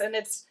anyways. And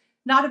it's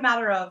not a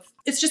matter of,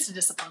 it's just a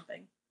discipline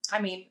thing. I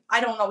mean,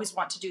 I don't always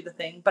want to do the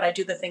thing, but I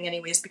do the thing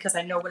anyways because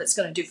I know what it's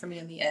going to do for me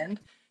in the end.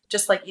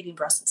 Just like eating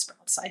Brussels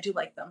sprouts. I do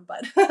like them,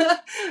 but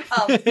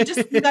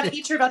you got to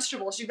eat your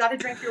vegetables. You got to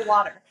drink your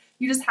water.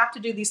 You just have to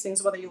do these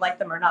things whether you like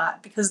them or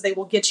not, because they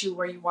will get you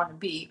where you want to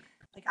be.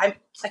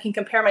 Like, I can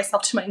compare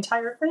myself to my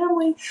entire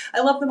family. I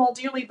love them all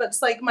dearly, but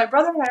it's like my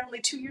brother and I are only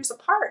 2 years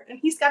apart, and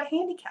he's got a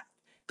handicap.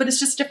 But it's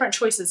just different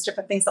choices,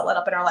 different things that led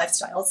up in our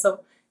lifestyle.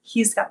 So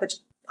he's got the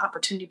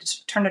opportunity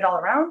to turn it all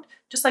around,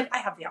 just like I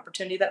have the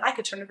opportunity that I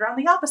could turn it around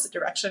the opposite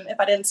direction if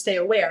I didn't stay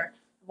aware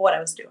of what I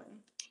was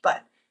doing.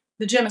 But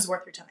the gym is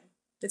worth your time.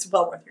 It's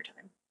well worth your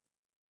time.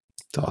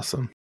 It's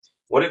awesome.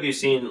 What have you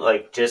seen,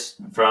 like, just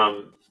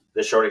from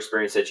the short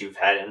experience that you've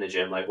had in the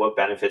gym? Like, what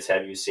benefits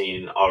have you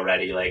seen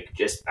already? Like,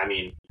 just, I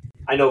mean,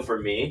 I know for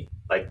me,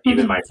 like,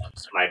 even my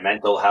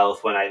mental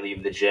health, when I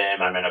leave the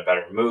gym, I'm in a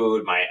better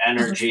mood, my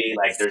energy,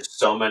 like, there's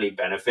so many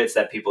benefits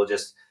that people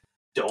just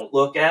don't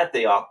look at.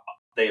 They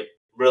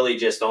really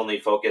just only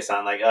focus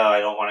on, like, oh, I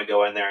don't want to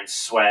go in there and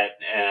sweat,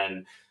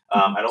 and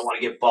I don't want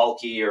to get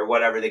bulky, or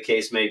whatever the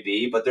case may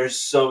be. But there's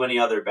so many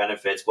other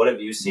benefits. What have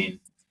you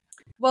seen?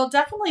 Well,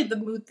 definitely the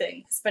mood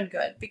thing has been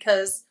good,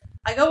 because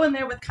I go in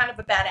there with kind of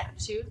a bad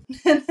attitude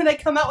and then I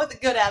come out with a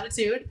good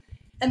attitude,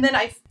 and then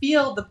I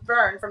feel the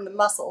burn from the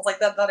muscles like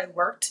that I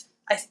worked.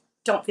 I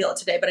don't feel it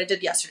today, but I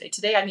did yesterday.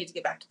 Today I need to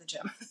get back to the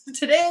gym.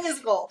 Today is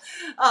a goal.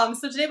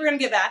 So today we're going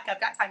to get back.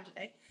 I've got time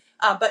today.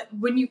 But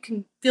when you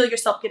can feel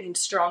yourself getting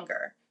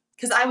stronger,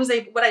 because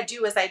what I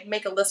do is I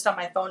make a list on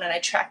my phone and I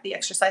track the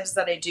exercises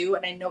that I do,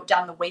 and I note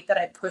down the weight that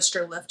I pushed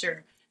or lifted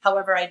or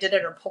however I did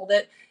it or pulled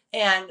it.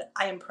 And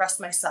I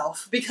impress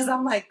myself because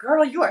I'm like,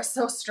 girl, you are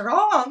so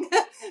strong.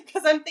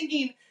 Because I'm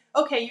thinking,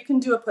 okay, you can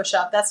do a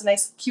push-up. That's a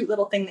nice, cute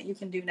little thing that you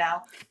can do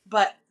now.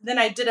 But then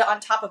I did it on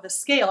top of a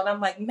scale, and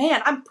I'm like,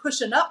 man, I'm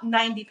pushing up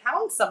 90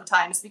 pounds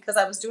sometimes because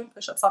I was doing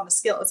push-ups on the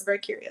scale. I was very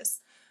curious.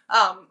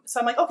 So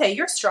I'm like, okay,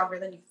 you're stronger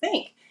than you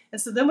think.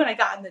 And so then when I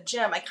got in the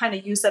gym, I kind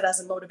of used that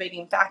as a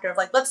motivating factor of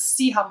like, let's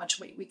see how much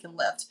weight we can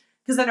lift.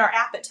 Because in our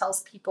app, it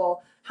tells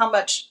people how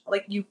much,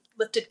 like, you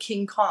lifted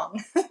King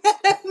Kong.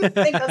 I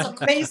think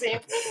that's amazing.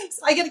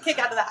 So I get a kick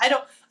out of that.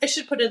 I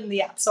should put it in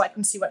the app so I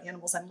can see what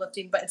animals I'm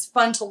lifting, but it's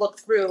fun to look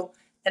through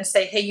and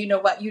say, hey, you know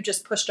what? You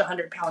just pushed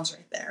 100 pounds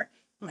right there.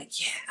 I'm like,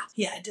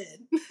 yeah, I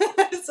did.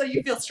 So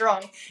you feel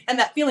strong. And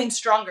that feeling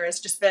stronger has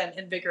just been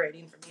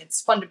invigorating for me.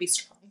 It's fun to be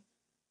strong.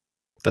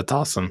 That's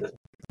awesome.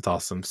 That's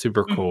awesome.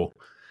 Super cool.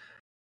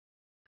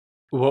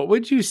 What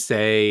would you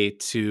say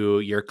to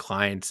your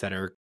clients that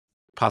are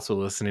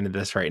possibly listening to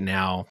this right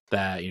now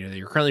that, that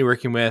you're currently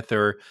working with,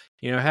 or,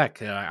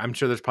 heck, I'm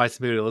sure there's probably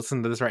somebody to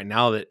listen to this right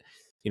now that,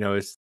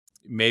 is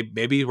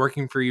maybe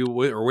working for you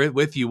or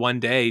with you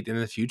one day in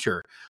the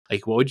future.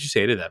 Like, what would you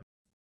say to them?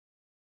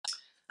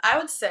 I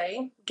would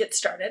say get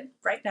started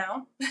right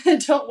now.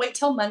 Don't wait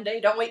till Monday.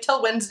 Don't wait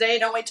till Wednesday.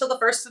 Don't wait till the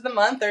first of the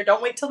month, or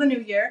don't wait till the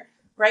new year.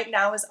 Right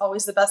now is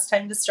always the best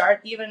time to start,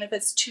 even if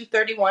it's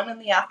 2:31 in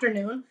the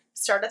afternoon.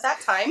 Start at that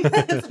time.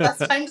 It's the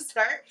best time to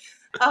start,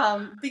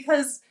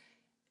 because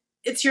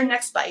it's your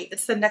next bite.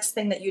 It's the next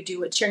thing that you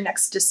do. It's your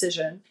next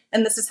decision.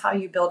 And this is how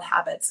you build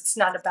habits. It's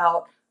not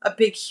about a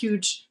big,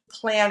 huge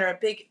plan or a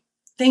big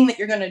thing that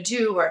you're going to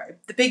do or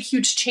the big,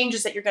 huge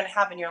changes that you're going to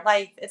have in your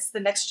life. It's the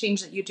next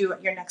change that you do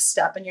at your next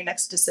step and your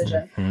next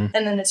decision. And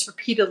then it's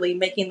repeatedly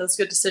making those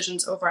good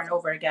decisions over and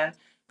over again,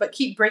 but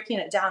keep breaking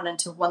it down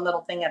into one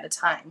little thing at a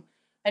time.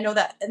 I know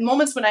that in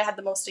moments when I had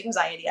the most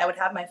anxiety, I would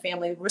have my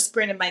family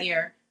whispering in my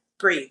ear,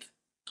 breathe,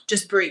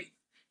 just breathe.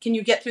 Can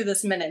you get through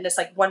this minute? And it's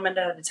like 1 minute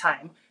at a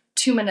time,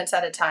 2 minutes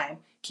at a time.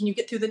 Can you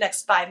get through the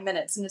next 5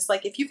 minutes? And it's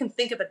like, if you can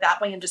think of it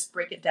that way and just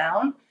break it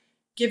down,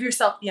 give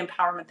yourself the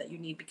empowerment that you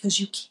need, because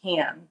you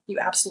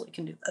absolutely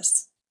can do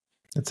this.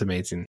 That's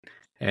amazing.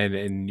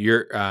 And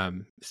you're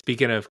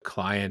speaking of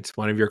clients,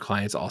 one of your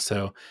clients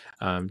also,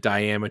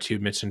 Diane, which you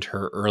mentioned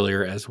her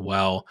earlier as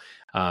well.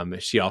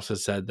 She also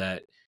said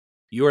that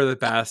you are the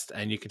best,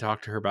 and you can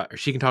talk to her about, or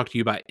she can talk to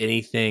you about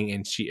anything,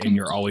 and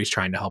you're always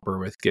trying to help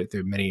her get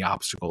through many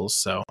obstacles.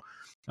 So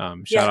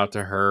shout out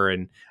to her.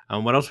 And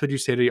what else would you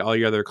say to all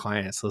your other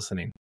clients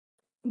listening?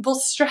 Well,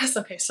 stress.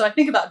 Okay, so I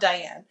think about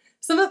Diane.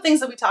 Some of the things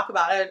that we talk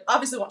about, I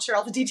obviously won't share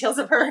all the details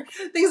of her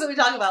things that we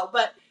talk about,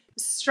 but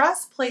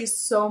stress plays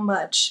so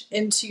much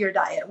into your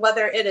diet,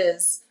 whether it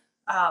is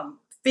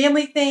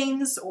family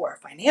things or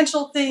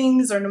financial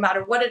things, or no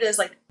matter what it is,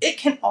 like it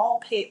can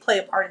all play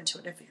a part into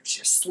it. If it's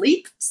your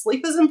sleep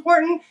is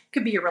important. It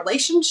could be your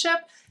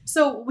relationship.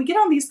 So we get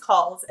on these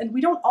calls and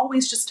we don't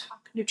always just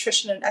talk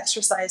nutrition and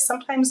exercise.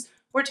 Sometimes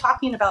we're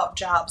talking about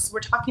jobs, we're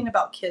talking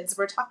about kids,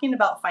 we're talking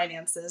about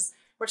finances,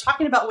 we're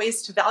talking about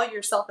ways to value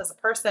yourself as a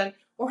person,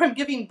 or I'm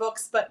giving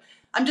books, but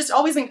I'm just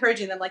always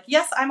encouraging them. Like,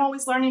 yes, I'm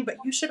always learning, but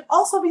you should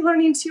also be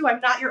learning too.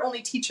 I'm not your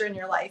only teacher in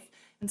your life.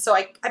 And so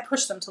I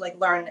push them to like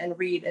learn and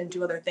read and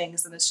do other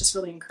things. And it's just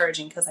really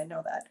encouraging because I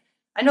know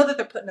that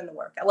they're putting in the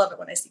work. I love it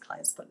when I see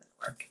clients putting in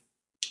the work.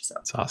 So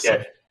that's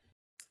awesome. Yeah.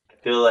 I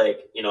feel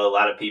like, a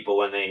lot of people,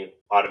 when they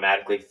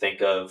automatically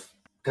think of,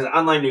 because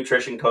online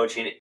nutrition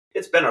coaching,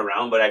 it's been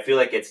around, but I feel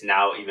like it's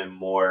now even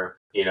more,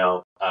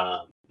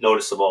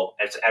 noticeable.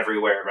 It's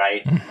everywhere,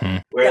 right? Mm-hmm.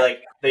 Where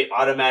like they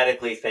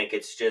automatically think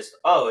it's just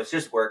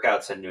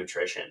workouts and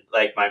nutrition,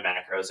 like my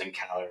macros and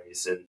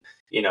calories and,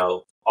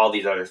 all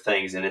these other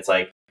things. And it's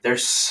like,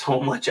 there's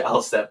so much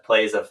else that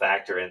plays a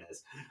factor in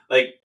this.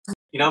 Like,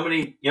 how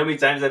many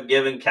times I've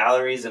given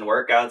calories and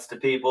workouts to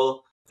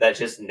people that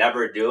just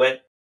never do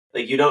it.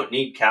 Like, you don't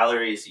need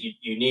calories.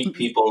 You need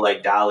people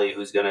like Dolly,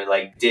 who's going to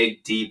like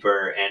dig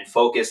deeper and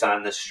focus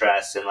on the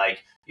stress and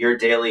like your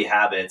daily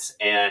habits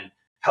and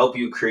help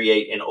you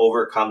create and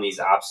overcome these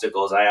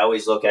obstacles. I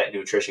always look at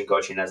nutrition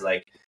coaching as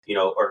like,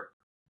 or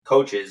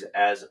coaches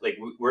as like,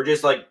 we're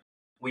just like,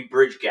 we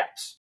bridge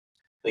gaps.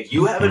 Like,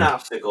 you have an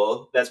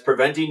obstacle that's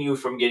preventing you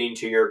from getting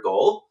to your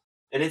goal.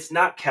 And it's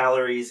not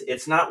calories.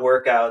 It's not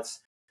workouts.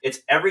 It's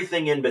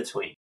everything in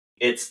between.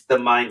 It's the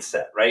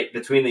mindset, right?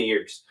 Between the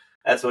years.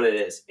 That's what it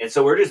is. And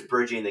so we're just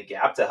bridging the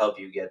gap to help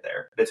you get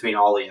there between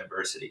all the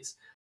adversities.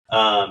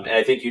 And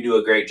I think you do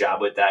a great job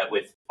with that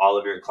with all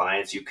of your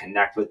clients. You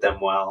connect with them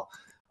well.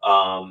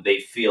 They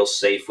feel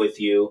safe with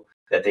you,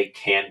 that they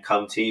can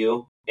come to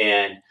you.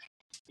 And,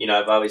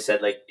 I've always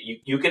said, like,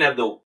 you can have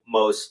the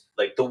most,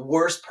 like, the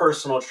worst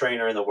personal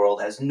trainer in the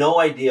world, has no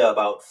idea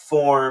about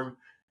form,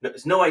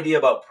 has no idea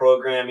about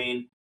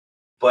programming,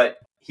 but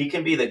he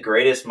can be the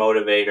greatest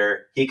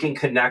motivator. He can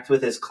connect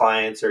with his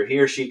clients, or he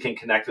or she can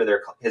connect with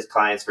his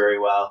clients very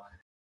well.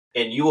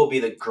 And you will be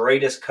the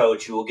greatest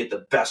coach. You will get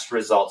the best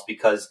results,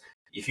 because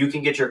if you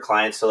can get your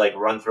clients to like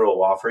run through a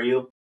wall for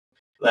you,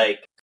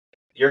 like,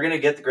 you're going to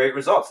get the great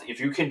results. If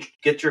you can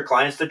get your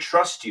clients to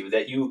trust you,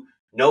 that you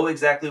know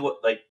exactly what,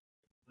 like,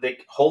 they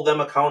hold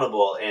them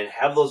accountable and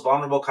have those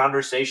vulnerable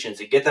conversations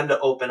and get them to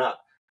open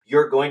up,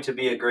 you're going to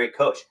be a great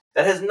coach.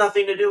 That has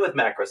nothing to do with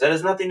macros. That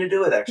has nothing to do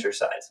with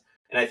exercise.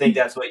 And I think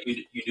that's what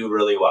you do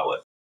really well with.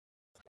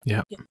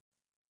 Yeah,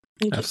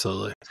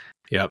 absolutely.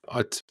 Yep.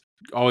 It's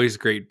always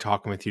great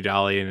talking with you,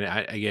 Dolly. And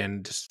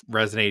again, just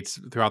resonates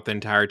throughout the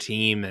entire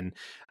team and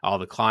all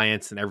the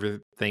clients and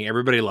everything.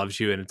 Everybody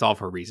loves you, and it's all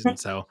for a reason.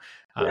 So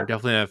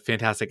definitely a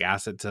fantastic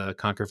asset to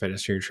Conquer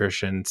Fitness and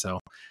Nutrition. So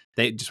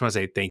they just want to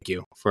say thank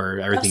you for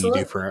everything you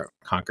do for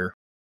Conquer.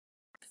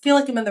 I feel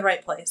like I'm in the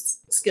right place.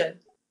 It's good.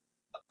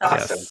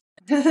 Awesome.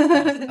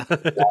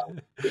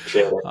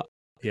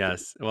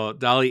 Yes. Well,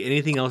 Dolly,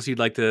 anything else you'd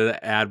like to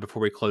add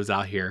before we close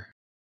out here?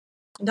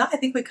 No, I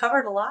think we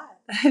covered a lot.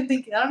 I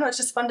don't know, it's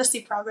just fun to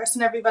see progress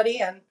in everybody.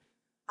 And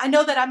I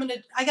know that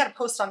I got to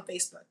post on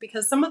Facebook,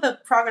 because some of the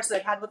progress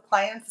that I've had with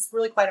clients is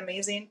really quite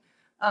amazing.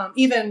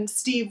 Even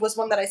Steve was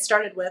one that I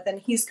started with,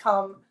 and he's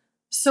come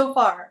so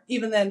far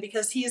even then,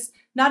 because he's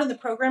not in the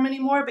program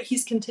anymore, but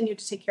he's continued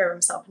to take care of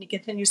himself and he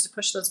continues to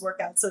push those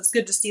workouts. So it's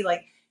good to see,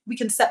 like, we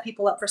can set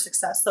people up for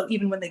success. So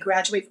even when they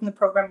graduate from the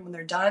program, when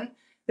they're done,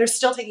 they're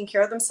still taking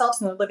care of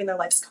themselves and they're living their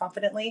lives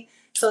confidently.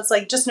 So it's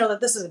like, just know that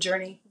this is a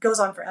journey. It goes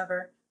on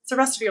forever. It's the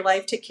rest of your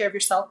life. Take care of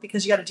yourself,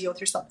 because you got to deal with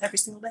yourself every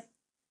single day.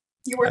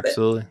 You're worth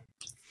Absolutely.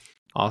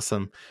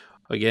 Awesome.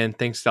 Again,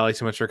 thanks, Dolly,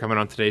 so much for coming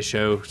on today's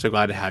show. So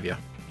glad to have you.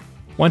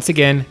 Once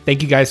again,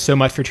 thank you guys so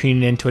much for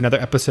tuning in to another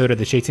episode of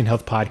the Chasing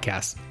Health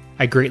podcast.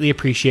 I greatly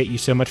appreciate you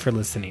so much for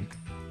listening.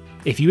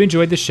 If you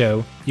enjoyed the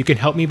show, you can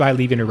help me by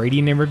leaving a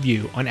rating and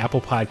review on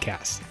Apple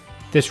Podcasts.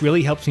 This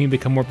really helps me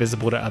become more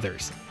visible to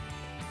others.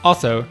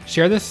 Also,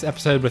 share this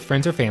episode with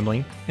friends or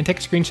family and take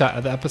a screenshot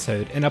of the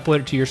episode and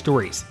upload it to your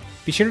stories.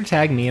 Be sure to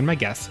tag me and my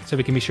guests so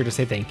we can be sure to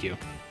say thank you.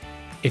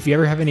 If you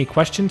ever have any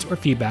questions or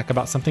feedback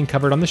about something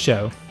covered on the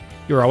show,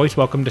 you're always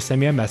welcome to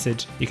send me a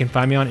message. You can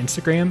find me on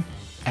Instagram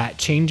at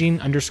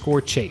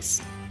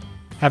changing_chase.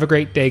 Have a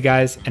great day,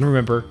 guys, and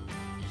remember,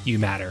 you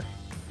matter.